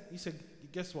said,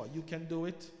 guess what? You can do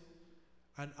it,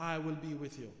 and I will be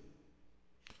with you.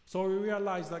 So we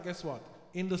realize that, guess what?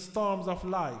 In the storms of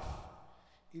life,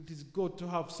 it is good to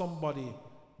have somebody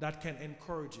that can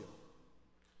encourage you.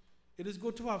 It is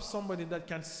good to have somebody that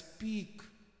can speak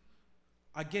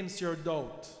against your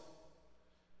doubt,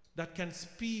 that can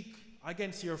speak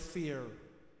against your fear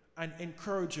and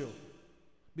encourage you.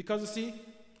 Because you see,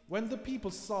 when the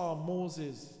people saw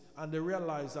Moses and they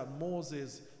realized that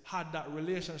Moses had that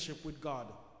relationship with God,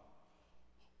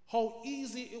 how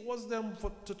easy it was them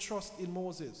to trust in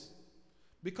Moses.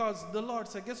 Because the Lord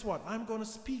said, guess what? I'm going to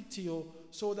speak to you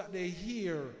so that they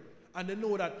hear and they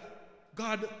know that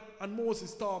God and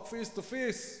Moses talk face to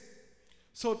face.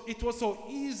 So it was so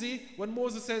easy when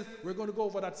Moses said, we're going to go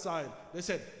over that side. They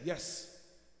said, yes.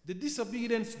 The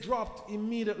disobedience dropped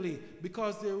immediately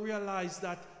because they realized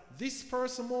that this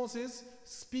person, Moses,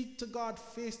 speak to God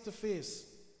face to face.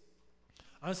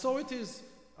 And so it is,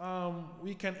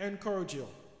 we can encourage you.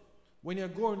 When you're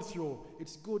going through,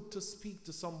 it's good to speak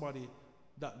to somebody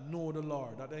that know the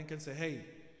Lord, that they can say, hey,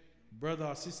 brother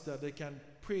or sister, they can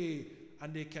pray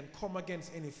and they can come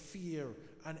against any fear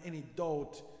and any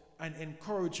doubt and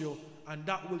encourage you, and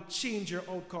that will change your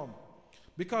outcome.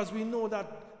 Because we know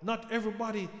that not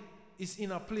everybody is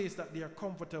in a place that they are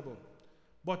comfortable.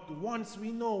 But once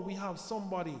we know we have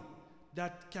somebody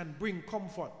that can bring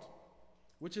comfort,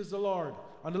 which is the Lord,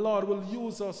 and the Lord will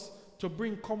use us to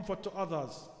bring comfort to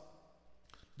others.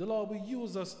 The Lord will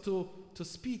use us to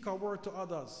speak a word to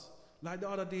others. Like the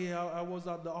other day, I was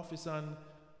at the office and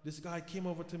this guy came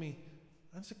over to me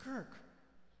and said, Kirk,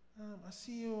 I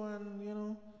see you,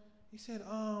 and he said,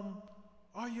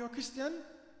 are you a Christian?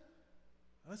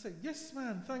 And I said, yes,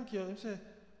 man, thank you. He said,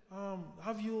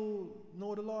 have you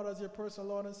know the Lord as your personal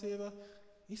Lord and Savior?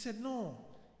 He said, no,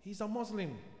 he's a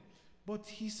Muslim. But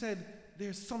he said,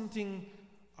 there's something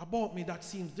about me that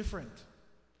seems different.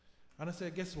 And I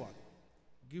said, guess what?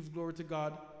 Give glory to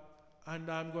God, and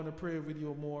I'm going to pray with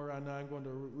you more, and I'm going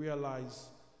to realize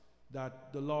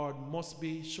that the Lord must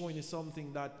be showing you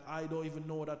something that I don't even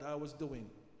know that I was doing.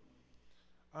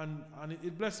 And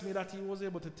it blessed me that he was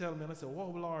able to tell me, and I said,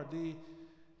 wow, Lord,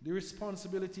 the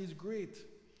responsibility is great.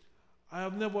 I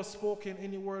have never spoken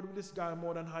any word with this guy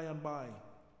more than high and by.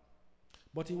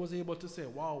 But he was able to say,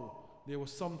 wow, there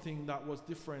was something that was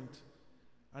different.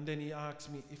 And then he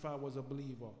asked me if I was a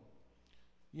believer.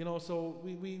 So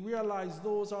we realize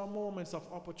those are moments of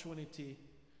opportunity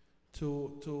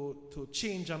to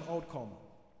change an outcome,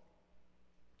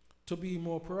 to be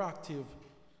more proactive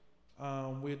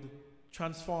with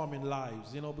transforming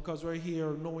lives, because we're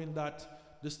here knowing that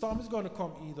the storm is going to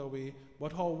come either way,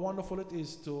 but how wonderful it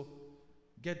is to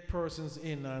get persons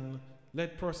in and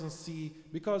let persons see,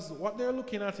 because what they're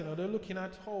looking at, they're looking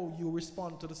at how you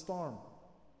respond to the storm.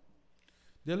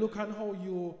 They look at how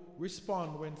you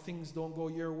respond when things don't go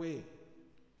your way.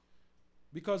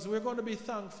 Because we're going to be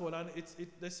thankful, and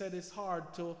they said it's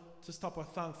hard to stop a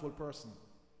thankful person.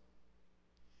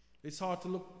 It's hard to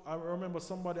look. I remember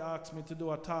somebody asked me to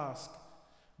do a task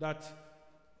that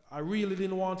I really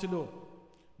didn't want to do.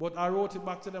 But I wrote it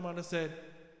back to them and I said,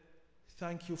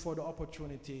 thank you for the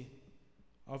opportunity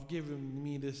of giving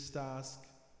me this task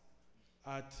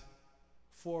at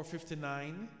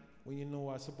 4:59. When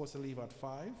I'm supposed to leave at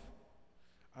 5,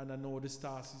 and I know this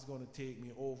task is going to take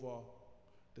me over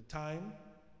the time.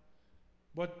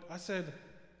 But I said,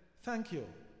 thank you,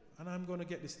 and I'm going to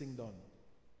get this thing done.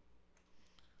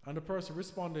 And the person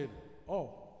responded,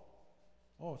 oh,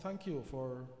 thank you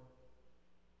for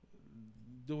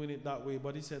doing it that way.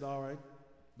 But he said, all right,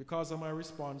 because of my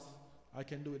response, I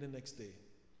can do it the next day.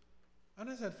 And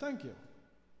I said, thank you.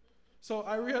 So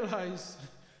I realized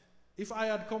if I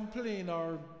had complained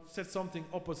or said something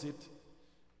opposite,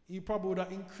 he probably would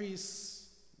have increased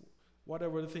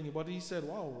whatever the thing. But he said,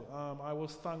 wow, I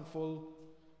was thankful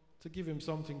to give him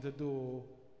something to do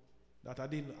that I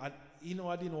didn't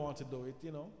want to do it,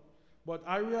 But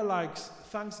I realized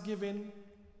Thanksgiving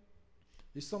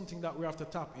is something that we have to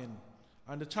tap in.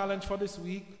 And the challenge for this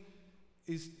week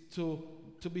is to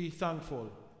be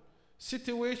thankful.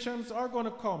 Situations are going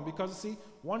to come because, see,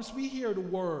 once we hear the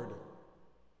word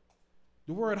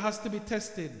has to be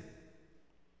tested.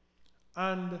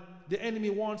 And the enemy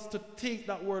wants to take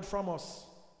that word from us.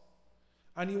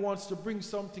 And he wants to bring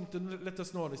something to let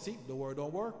us know. You see, the word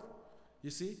don't work.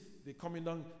 You see, they're coming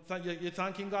down. You're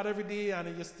thanking God every day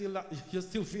and you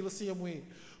still feel the same way.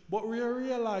 But we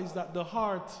realize that the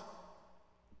heart,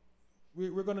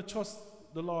 we're going to trust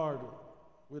the Lord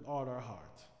with all our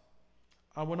heart.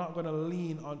 And we're not going to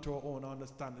lean onto our own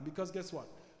understanding. Because guess what?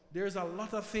 There's a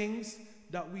lot of things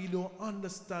that we don't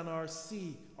understand or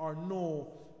see or know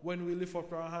when we lift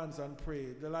up our hands and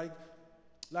pray. They're like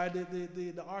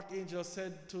the archangel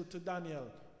said to Daniel,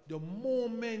 the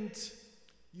moment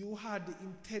you had the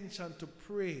intention to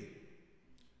pray,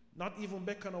 not even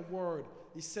beckon a word,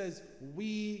 he says,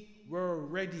 we were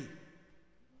ready.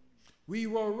 We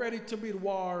were ready to build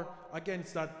war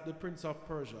against the prince of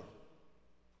Persia.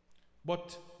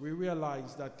 But we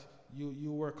realized that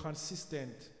you were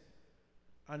consistent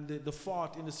and the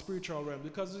fought in the spiritual realm,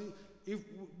 because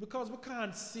we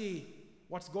can't see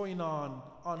what's going on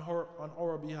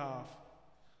our behalf.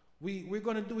 We're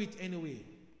going to do it anyway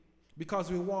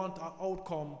because we want an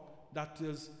outcome that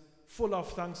is full of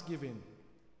thanksgiving.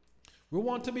 We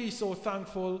want to be so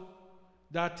thankful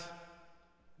that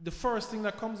the first thing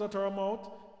that comes out of our mouth,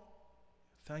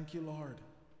 thank you, Lord.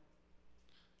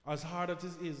 As hard as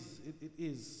it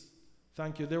is.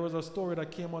 Thank you. There was a story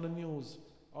that came on the news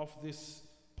of this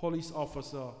police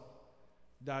officer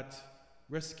that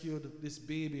rescued this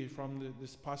baby from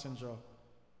this passenger.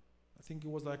 I think it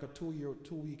was like a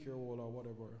 2-week-old or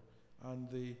whatever. And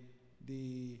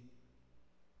the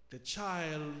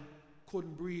child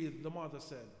couldn't breathe, the mother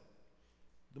said.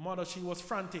 The mother, she was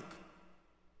frantic.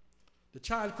 The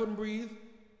child couldn't breathe,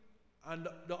 and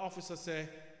the officer said,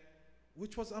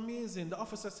 which was amazing. The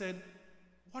officer said,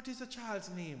 what is the child's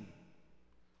name?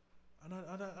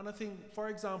 And I think, for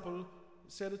example,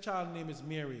 say the child's name is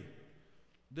Mary.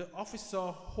 The officer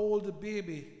hold the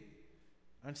baby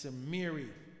and say, Mary,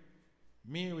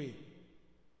 Mary,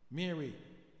 Mary,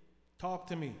 talk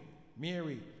to me,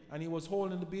 Mary. And he was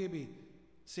holding the baby,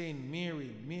 saying,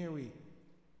 Mary, Mary.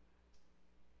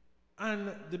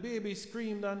 And the baby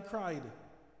screamed and cried.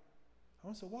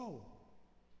 I said, wow,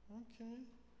 okay.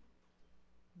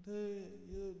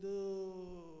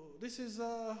 This is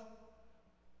a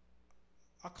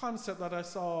concept that I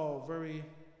saw very,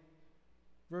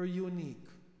 very unique.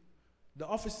 The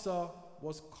officer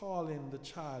was calling the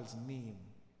child's name,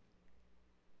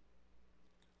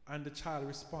 and the child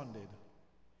responded.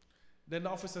 Then the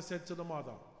officer said to the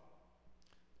mother,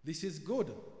 this is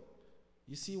good.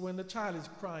 You see, when the child is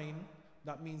crying,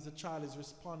 that means the child is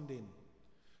responding.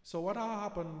 So what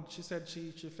happened, she said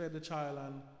she fed the child,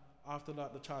 and after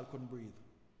that the child couldn't breathe.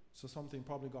 So something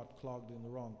probably got clogged in the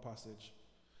wrong passage.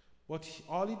 But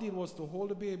all he did was to hold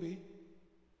the baby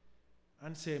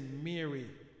and say, Mary,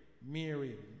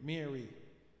 Mary, Mary.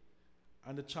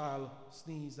 And the child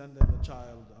sneezed, and then the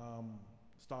child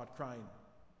started crying.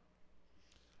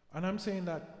 And I'm saying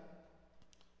that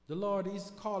the Lord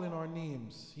is calling our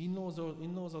names. He knows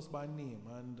us by name.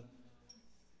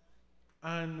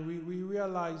 And we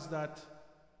realize that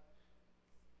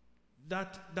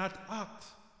act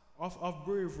of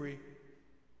bravery,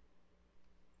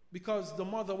 because the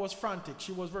mother was frantic.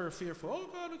 She was very fearful. Oh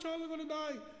God, the child is going to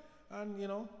die.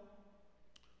 And,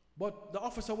 but the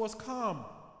officer was calm.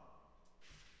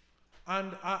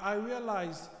 And I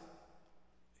realized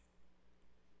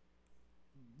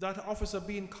that officer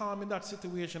being calm in that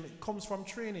situation, it comes from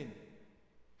training.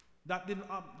 That did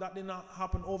not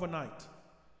happen overnight.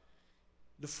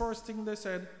 The first thing they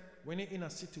said, when you're in a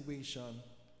situation,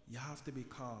 you have to be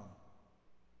calm.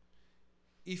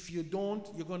 If you don't,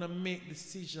 you're going to make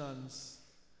decisions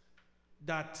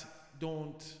that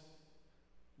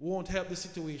won't help the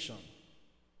situation.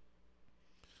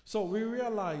 So we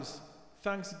realize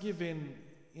thanksgiving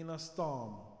in a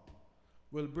storm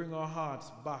will bring our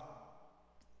hearts back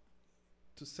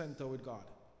to center with God.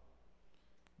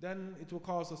 Then it will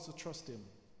cause us to trust Him.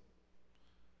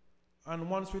 And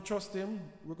once we trust Him,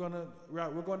 we're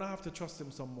gonna have to trust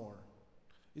Him some more.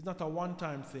 It's not a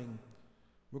one-time thing.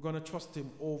 We're gonna trust Him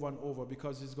over and over,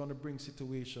 because He's gonna bring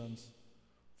situations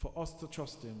for us to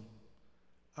trust Him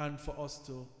and for us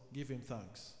to give Him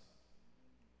thanks.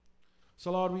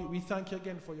 So Lord, we thank You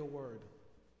again for Your word.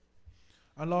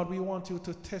 And Lord, we want You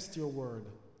to test Your word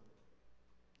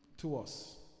to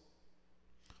us.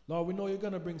 Lord, we know You're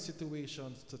going to bring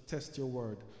situations to test Your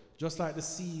word. Just like the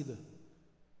seed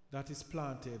that is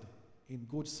planted in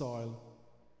good soil,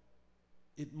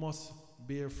 it must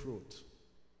bear fruit.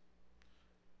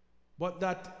 But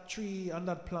that tree and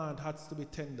that plant has to be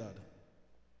tended.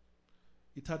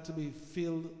 It had to be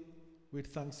filled with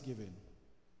thanksgiving.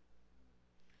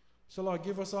 So Lord,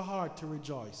 give us a heart to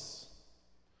rejoice.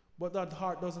 But that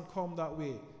heart doesn't come that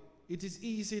way. It is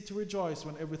easy to rejoice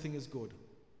when everything is good.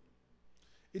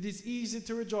 It is easy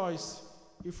to rejoice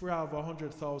if we have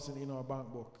 100,000 in our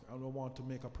bank book and we want to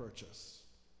make a purchase.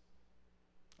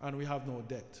 And we have no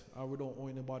debt, and we don't owe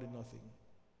anybody nothing.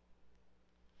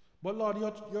 But Lord,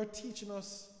 you're teaching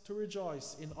us to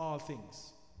rejoice in all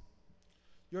things.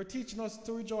 You're teaching us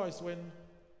to rejoice when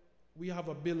we have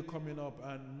a bill coming up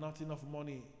and not enough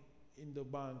money in the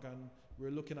bank and we're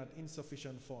looking at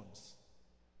insufficient funds.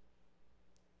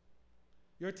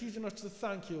 You're teaching us to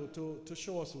thank You, to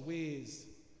show us ways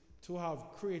to have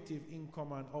creative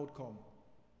income and outcome.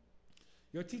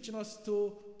 You're teaching us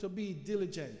to be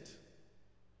diligent.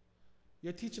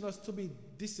 You're teaching us to be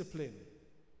disciplined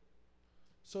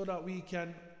so that we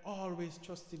can always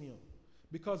trust in You,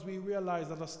 because we realize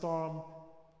that a storm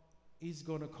is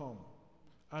going to come.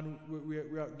 And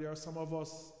there are some of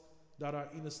us that are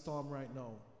in a storm right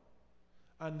now.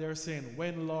 And they're saying,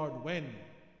 when, Lord, when?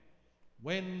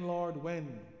 When, Lord,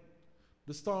 when?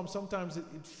 The storm, sometimes it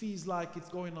feels like it's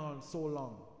going on so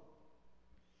long.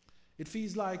 It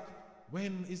feels like,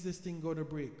 when is this thing going to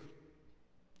break?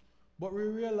 But we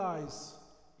realize,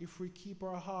 if we keep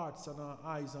our hearts and our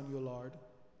eyes on you, Lord,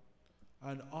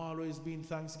 and always be in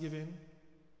thanksgiving,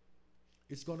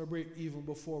 it's going to break even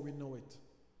before we know it.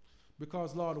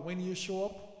 Because, Lord, when you show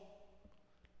up,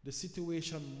 the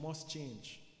situation must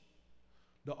change.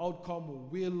 The outcome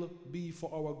will be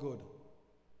for our good.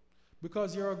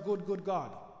 Because you're a good, good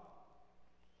God.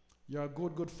 You're a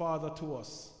good, good Father to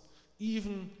us.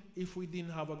 Even if we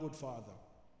didn't have a good Father.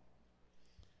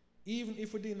 Even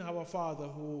if we didn't have a Father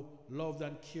who loved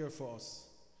and cared for us.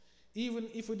 Even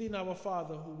if we didn't have a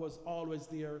Father who was always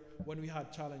there when we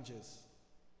had challenges.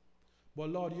 But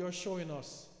Lord, you're showing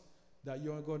us that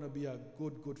you're going to be a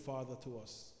good, good Father to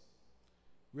us.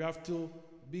 We have to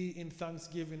be in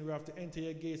thanksgiving. We have to enter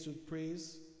your gates with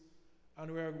praise. And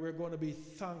we're going to be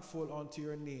thankful unto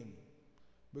your name.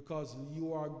 Because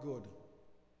you are good.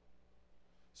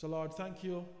 So Lord, thank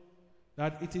you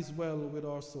that it is well with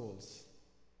our souls.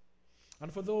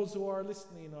 And for those who are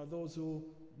listening, or those who,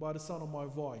 by the sound of my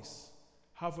voice,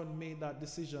 haven't made that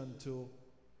decision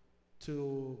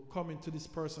to come into this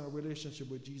personal relationship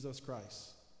with Jesus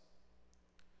Christ,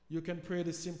 you can pray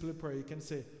this simple prayer. You can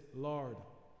say, Lord,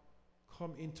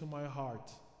 come into my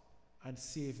heart and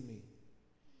save me.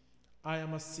 I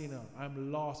am a sinner.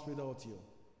 I'm lost without you.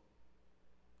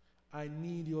 I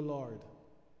need you, Lord.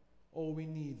 Oh, we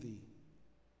need thee.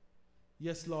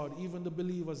 Yes, Lord, even the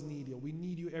believers need you. We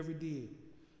need you every day.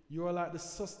 You are like the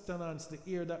sustenance, the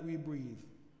air that we breathe.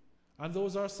 And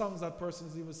those are songs that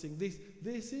persons even sing.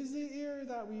 This is the air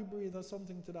that we breathe, or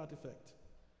something to that effect.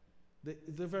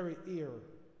 The very air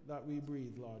that we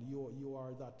breathe, Lord, you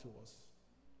are that to us.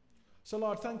 So,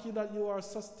 Lord, thank you that you are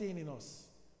sustaining us.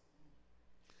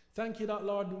 Thank you that,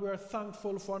 Lord, we are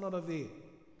thankful for another day.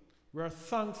 We are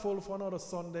thankful for another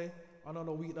Sunday,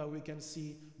 another week that we can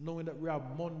see, knowing that we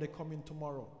have Monday coming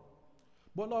tomorrow.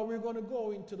 But Lord, we're going to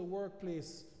go into the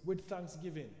workplace with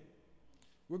thanksgiving.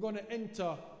 We're going to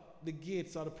enter the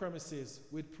gates or the premises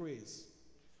with praise.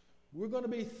 We're going to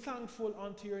be thankful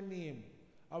unto your name.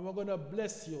 And we're going to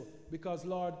bless you because,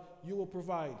 Lord, you will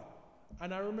provide.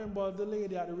 And I remember the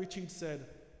lady at the retreat said,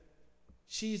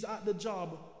 she's at the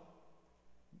job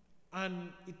and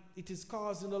it is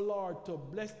causing the Lord to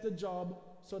bless the job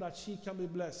so that she can be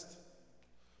blessed.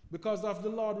 Because if the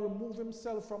Lord remove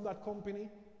himself from that company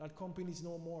is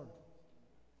no more.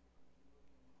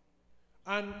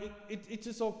 And it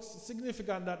is so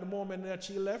significant that the moment that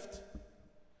she left,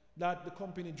 that the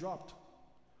company dropped.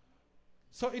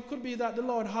 So it could be that the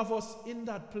Lord have us in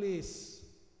that place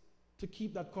to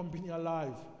keep that company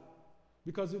alive.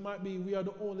 Because we are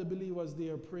the only believers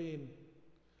there praying.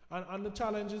 And the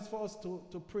challenge is for us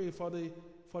to pray for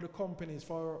the companies,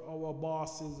 for our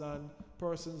bosses and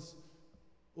persons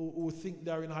who think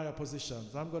they're in higher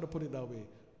positions. I'm going to put it that way.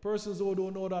 Persons who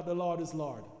don't know that the Lord is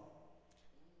Lord.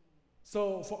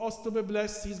 So for us to be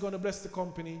blessed, he's going to bless the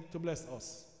company to bless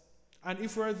us. And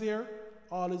if we're there,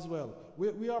 all is well.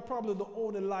 We are probably the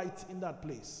only light in that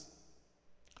place.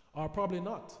 Or probably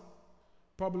not.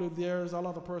 Probably there's a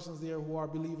lot of persons there who are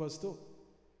believers too.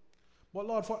 But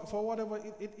Lord, for whatever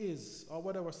it is, or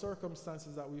whatever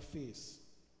circumstances that we face,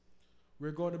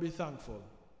 we're going to be thankful.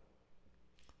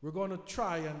 We're going to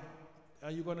try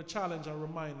and you're going to challenge and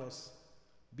remind us,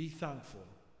 be thankful,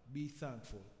 be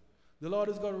thankful. The Lord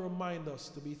is going to remind us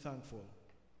to be thankful.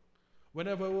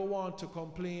 Whenever we want to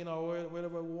complain or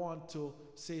whenever we want to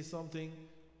say something,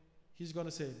 he's going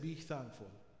to say, be thankful,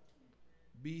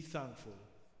 be thankful,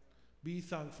 be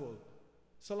thankful.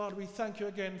 So Lord, we thank you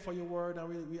again for your word,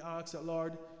 and we ask that,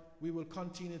 Lord, we will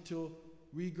continue to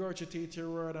regurgitate your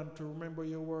word and to remember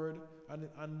your word,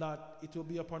 and that it will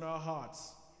be upon our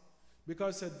hearts.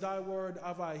 Because it said, thy word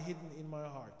have I hidden in my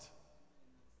heart.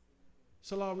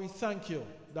 So Lord, we thank you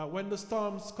that when the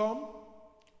storms come,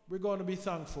 we're going to be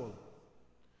thankful.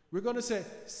 We're going to say,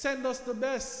 send us the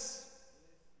best.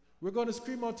 We're going to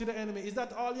scream out to the enemy, is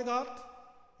that all you got?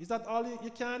 Is that all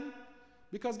you can?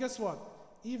 Because guess what?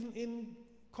 Even in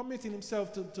committing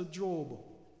himself to Job,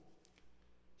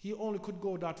 he only could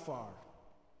go that far.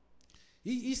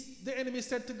 The enemy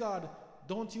said to God,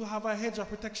 don't you have a hedge of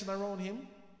protection around him?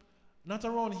 Not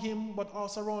around him, but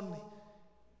also around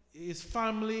his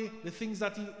family, the things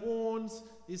that he owns,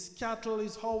 his cattle,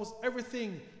 his house,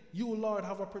 everything. You, Lord,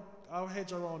 have a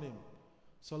hedge around him.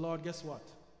 So, Lord, guess what?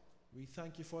 We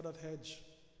thank you for that hedge.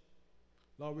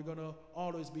 Lord, we're going to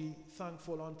always be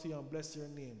thankful unto you and bless your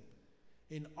name.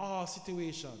 In all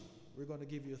situations, we're going to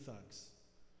give you thanks.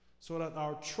 So that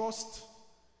our trust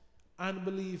and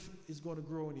belief is going to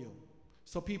grow in you.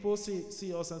 So people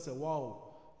see us and say, wow,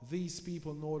 these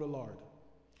people know the Lord.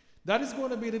 That is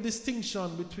going to be the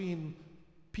distinction between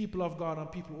people of God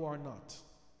and people who are not.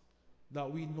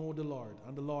 That we know the Lord,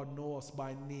 and the Lord knows us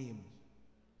by name.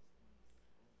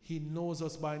 He knows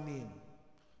us by name.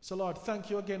 So Lord, thank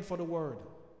you again for the word.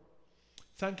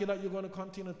 Thank you that you're going to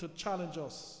continue to challenge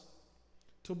us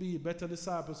to be better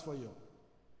disciples for you,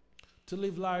 to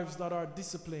live lives that are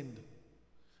disciplined.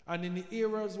 And in the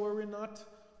areas where we're not,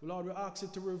 Lord, we ask you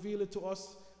to reveal it to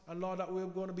us, and Lord, that we're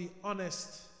going to be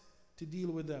honest to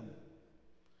deal with them.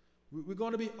 We're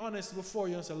going to be honest before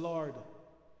you and say, Lord,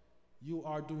 you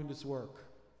are doing this work.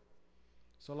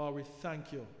 So Lord, we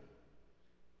thank you.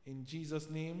 In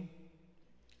Jesus' name,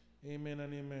 amen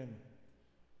and amen.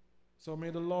 So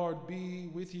may the Lord be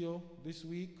with you this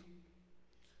week.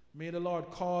 May the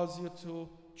Lord cause you to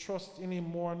trust in him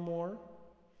more and more.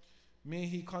 May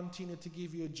he continue to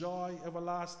give you joy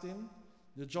everlasting,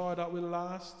 the joy that will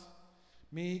last.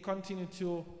 May he continue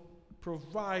to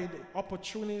provide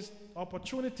opportunities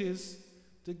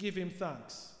to give him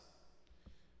thanks.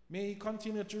 May he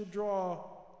continue to draw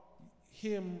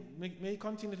may he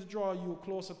continue to draw you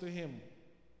closer to him.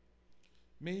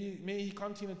 May he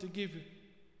continue to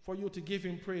for you to give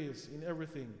him praise in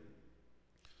everything.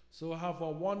 So have a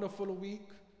wonderful week.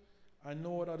 I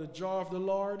know that the joy of the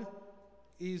Lord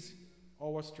is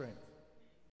our strength.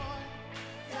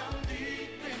 Down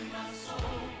deep in my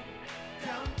soul,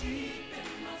 down deep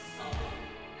in my soul,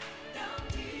 down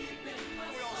deep in my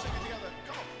soul. We all sing it together.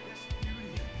 Come on.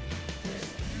 There's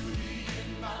beauty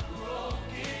in my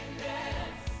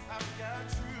brokenness. I've got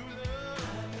true love.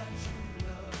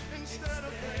 Instead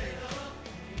of pain.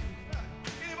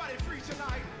 Anybody free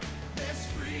tonight? There's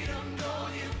freedom, though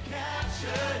you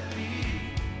captured me.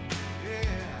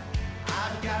 Yeah,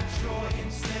 I've got joy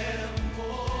instead.